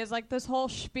movie is, like this whole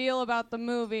spiel about the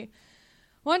movie.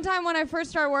 One time when I first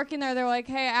started working there, they were like,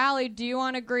 hey, Allie, do you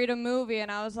want to greet a movie? And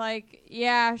I was like,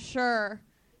 yeah, sure.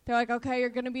 They're like, okay, you're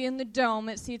going to be in the Dome.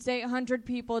 It seats 800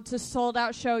 people. It's a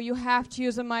sold-out show. You have to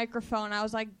use a microphone. I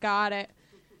was like, got it.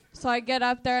 So I get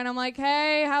up there, and I'm like,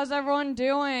 hey, how's everyone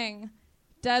doing?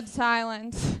 Dead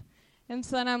silence. And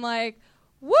so then I'm like,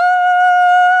 woo!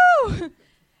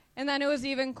 And then it was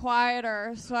even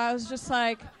quieter. So I was just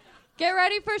like, get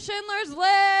ready for Schindler's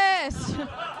List.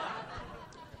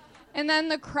 And then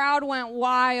the crowd went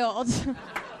wild.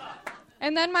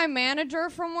 And then my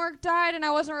manager from work died, and I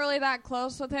wasn't really that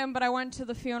close with him, but I went to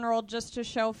the funeral just to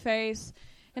show face.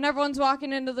 And everyone's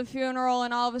walking into the funeral,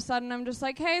 and all of a sudden I'm just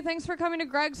like, hey, thanks for coming to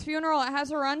Greg's funeral. It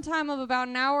has a runtime of about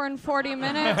an hour and 40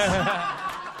 minutes.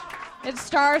 It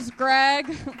stars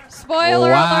Greg.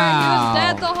 Spoiler alert, he was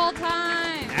dead the whole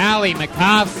time. Allie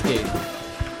Makovsky.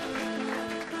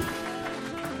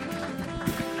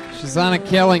 She's on a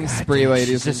killing spree,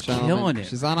 ladies and just gentlemen. killing it.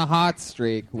 She's on a hot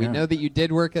streak. We Yeah. know that you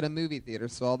did work at a movie theater,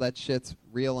 so all that shit's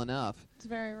real enough. It's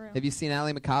very real. Have you seen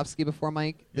Allie Makovsky before,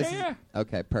 Mike? Yeah.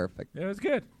 Okay, perfect. Yeah, it was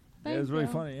good. Thank it was really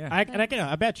you. funny. Yeah.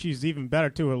 I bet she's even better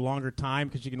too, a longer time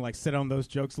because you can like sit on those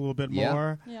jokes a little bit Yeah.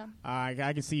 more. Yeah.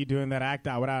 I can see you doing that act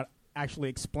out without actually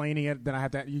explaining it. Then I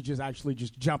have to. You just actually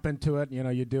just jump into it. You know,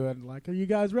 you do it like, "Are you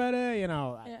guys ready?" You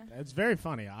know, Yeah. it's very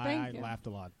funny. I Thank you. laughed a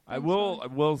lot. I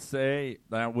will say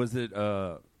that was it.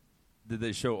 Did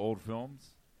they show old films?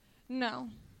 No.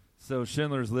 So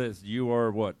Schindler's List. You are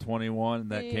what 21?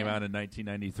 That came Yeah. out in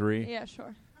 1993. Yeah,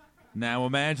 sure. Now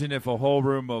imagine if a whole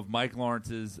room of Mike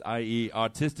Lawrence's, i.e.,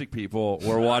 autistic people,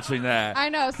 were watching that. I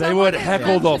know. They someone would has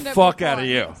heckle the mentioned it fuck out of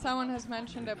before. you. Someone has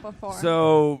mentioned it before.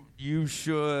 So you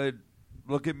should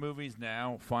look at movies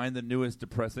now. Find the newest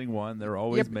depressing one. They're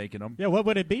always Yep. making them. Yeah, what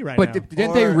would it be right But now?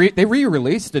 didn't they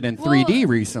re-released it in 3D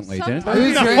recently, didn't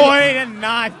they? No, it did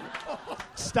not.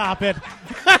 Stop it.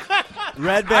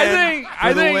 Red Band I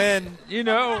for the think, win. you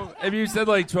know, if you said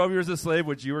like 12 Years a Slave,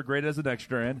 which you were great as an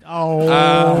extra in.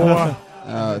 Oh.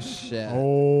 Oh, shit.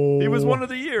 He was one of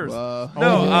the years. Whoa.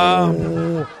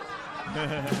 No,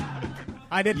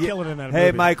 I did kill it in that Hey,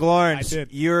 movie. Mike Lawrence, I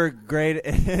did. you're great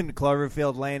in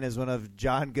Cloverfield Lane as one of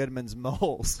John Goodman's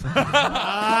moles.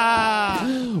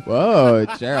 Whoa,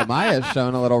 Jeremiah's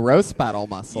showing a little roast battle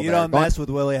muscle You there. don't mess with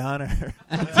Willie Hunter.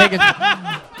 Take it.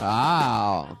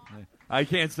 Wow. I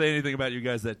can't say anything about you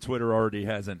guys that Twitter already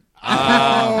hasn't.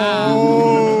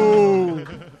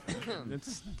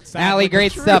 Allie,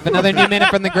 great stuff. Another new minute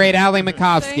from the great Allie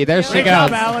Makovsky. There she Great goes.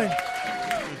 job, Allie.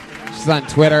 She's on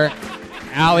Twitter.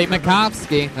 Allie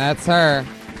Makovsky. That's her.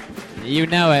 You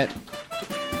know it.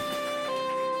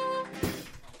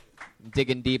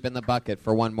 Digging deep in the bucket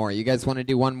for one more. You guys want to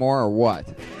do one more or what?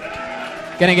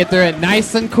 Gonna get through it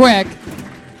nice and quick.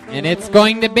 And it's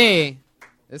going to be...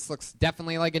 This looks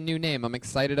definitely like a new name. I'm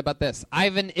excited about this.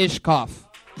 Ivan Ishkov.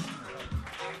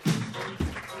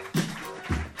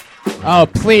 Oh,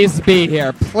 please be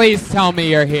here. Please tell me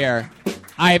you're here.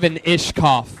 Ivan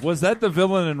Ishkov. Was that the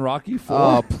villain in Rocky IV?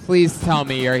 Oh, please tell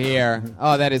me you're here.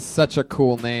 Oh, that is such a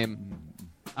cool name.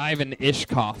 Ivan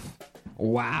Ishkov.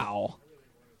 Wow.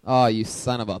 Oh, you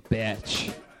son of a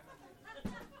bitch.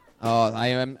 Oh,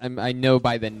 I know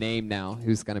by the name now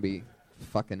who's going to be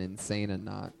fucking insane and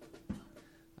not.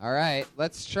 All right,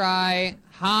 let's try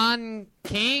Han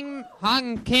Kim.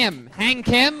 Han Kim. Han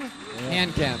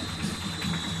Kim.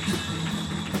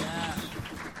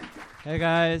 Hey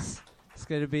guys, it's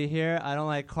good to be here. I don't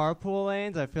like carpool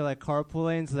lanes. I feel like carpool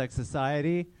lanes is like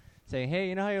society saying, hey,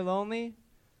 you know how you're lonely?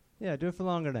 Yeah, do it for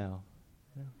longer now.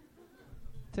 Yeah.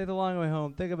 Take the long way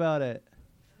home. Think about it.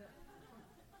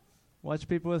 Watch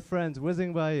people with friends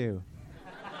whizzing by you.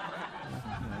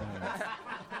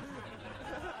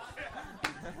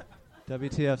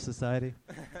 WTF society.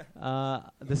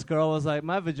 This girl was like,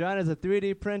 my vagina is a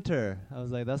 3D printer. I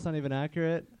was like, that's not even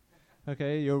accurate.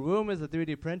 Okay, your womb is a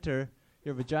 3D printer.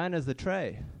 Your vagina is the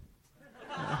tray.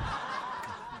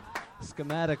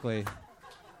 Schematically.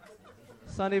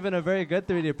 It's not even a very good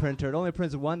 3D printer. It only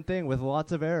prints one thing with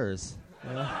lots of errors.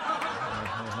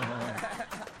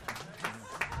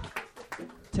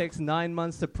 Takes 9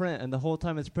 months to print, and the whole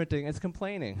time it's printing, it's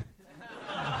complaining.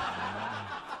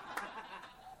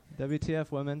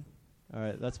 WTF, women. All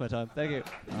right, that's my time. Thank you.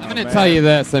 I'm going to tell you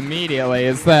this immediately,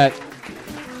 is that,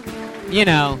 you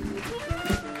know...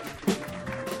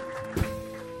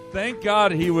 Thank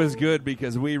God he was good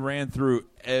because we ran through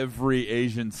every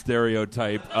Asian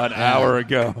stereotype an hour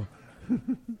ago.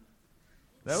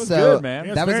 That was good,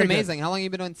 man. That was amazing. How long have you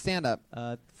been doing stand-up?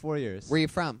 4 years. Where are you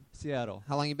from? Seattle.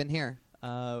 How long you been here?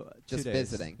 2 Just days.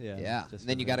 visiting. Yeah. And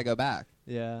then you got to go back.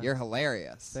 Yeah. You're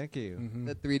hilarious. Thank you.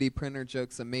 The 3D printer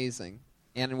joke's amazing.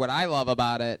 And what I love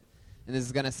about it, and this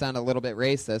is going to sound a little bit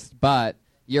racist, but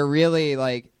you're really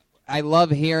like... I love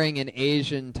hearing an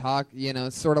Asian talk, you know,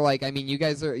 sort of like, I mean, you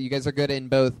guys are good in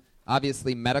both,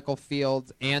 obviously, medical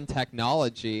fields and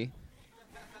technology.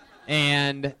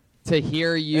 And to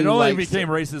hear you, It only like, became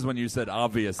racist when you said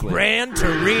obviously. Gran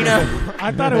Torino.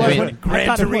 I thought it was when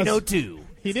Gran Torino 2.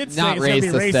 He did say not it's gonna be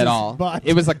racist racist at all. But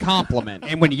It was a compliment.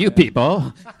 And when you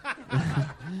people...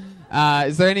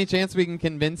 Is there any chance we can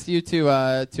convince you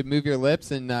to move your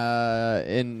lips and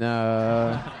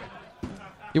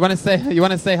you want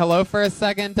to say hello for a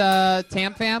second,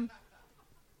 Tam Fam?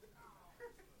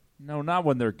 No, not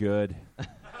when they're good.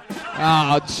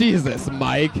 Oh, Jesus,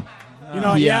 Mike.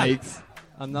 Yikes.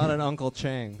 I'm not an Uncle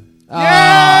Chang. Oh,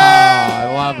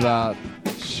 I love that.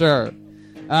 Sure.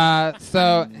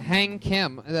 So, Hang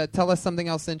Kim, tell us something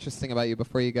else interesting about you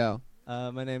before you go.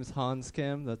 My name's Hans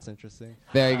Kim. That's interesting.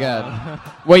 Very good.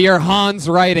 Well, your Hans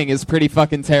writing is pretty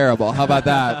fucking terrible. How about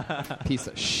that? Piece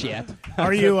of shit.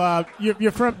 Are you?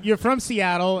 You're from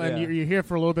Seattle, and you're here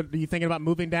for a little bit. Are you thinking about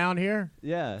moving down here?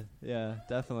 Yeah,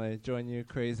 definitely. Join you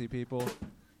crazy people.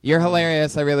 You're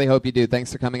hilarious. I really hope you do.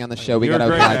 Thanks for coming on the show. We You're got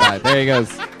to great. apply that. There he goes.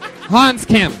 Hans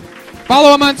Kim.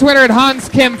 Follow him on Twitter at Hans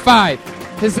Kim5.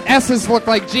 His S's look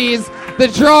like G's. The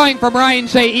drawing from Ryan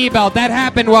J. Ebelt, that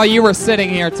happened while you were sitting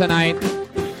here tonight.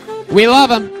 We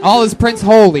love him. All his prints,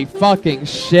 holy fucking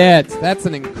shit. That's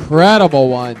an incredible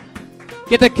one.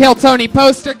 Get the Kill Tony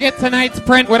poster, get tonight's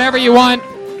print, whatever you want.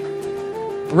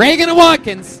 Reagan and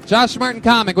Watkins, Josh Martin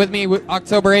comic with me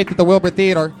October 8th at the Wilbur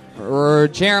Theater. Or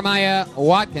Jeremiah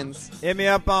Watkins. Hit me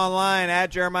up online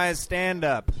at Jeremiah Stand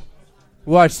Up.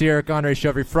 Watch the Eric Andre Show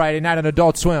every Friday night on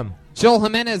Adult Swim. Joel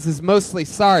Jimenez is mostly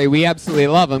sorry. We absolutely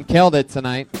love him. Killed it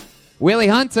tonight. Willie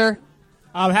Hunter.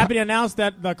 I'm happy to announce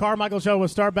that the Carmichael Show will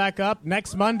start back up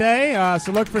next Monday.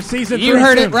 So look for season 3. You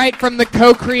heard soon. it right from the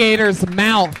co-creator's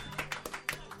mouth.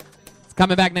 It's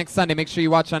coming back next Sunday. Make sure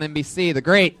you watch on NBC. The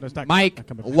great Mike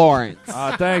Lawrence.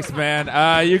 Thanks,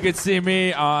 man. You can see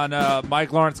me on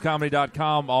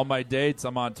MikeLawrenceComedy.com. All my dates.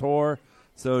 I'm on tour.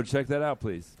 So check that out,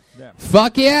 please. Yeah.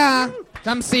 Fuck yeah.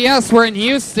 Come see us. We're in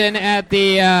Houston at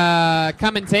the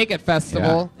Come and Take It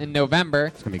Festival in November.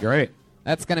 It's going to be great.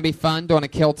 That's going to be fun. Doing a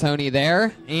Kill Tony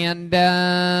there.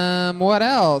 And what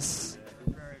else?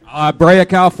 Brea,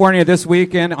 California this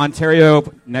weekend. Ontario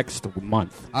next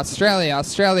month. Australia.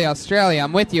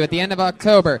 I'm with you at the end of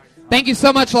October. Thank you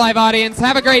so much, live audience.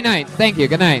 Have a great night. Thank you.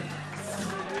 Good night.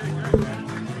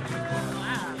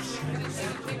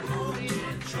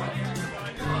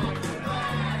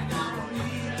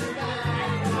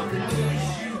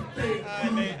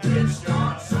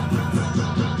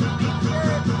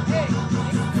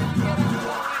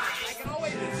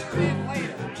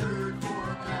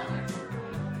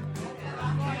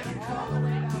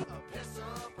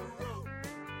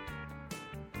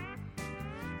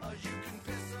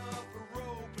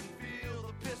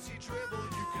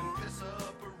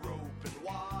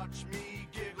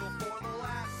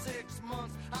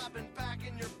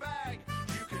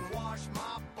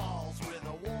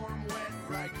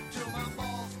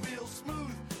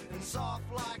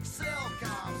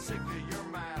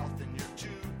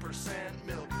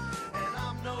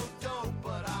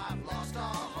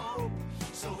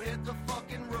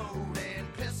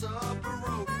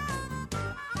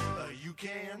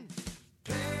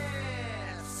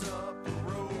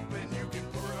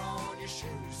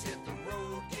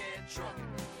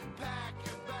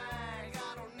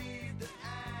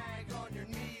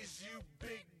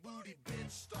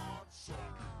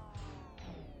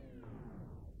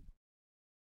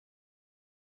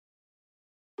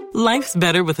 Life's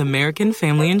better with American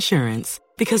Family Insurance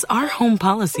because our home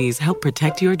policies help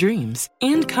protect your dreams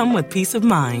and come with peace of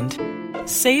mind.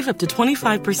 Save up to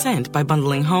 25% by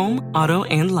bundling home, auto,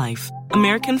 and life.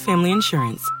 American Family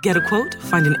Insurance. Get a quote,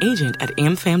 find an agent at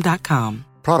amfam.com.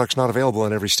 Products not available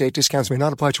in every state. Discounts may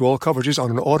not apply to all coverages on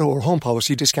an auto or home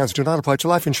policy. Discounts do not apply to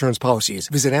life insurance policies.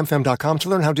 Visit amfam.com to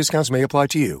learn how discounts may apply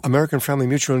to you. American Family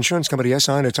Mutual Insurance Company,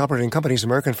 SI, and its operating companies,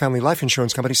 American Family Life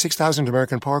Insurance Company, 6000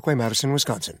 American Parkway, Madison,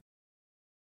 Wisconsin.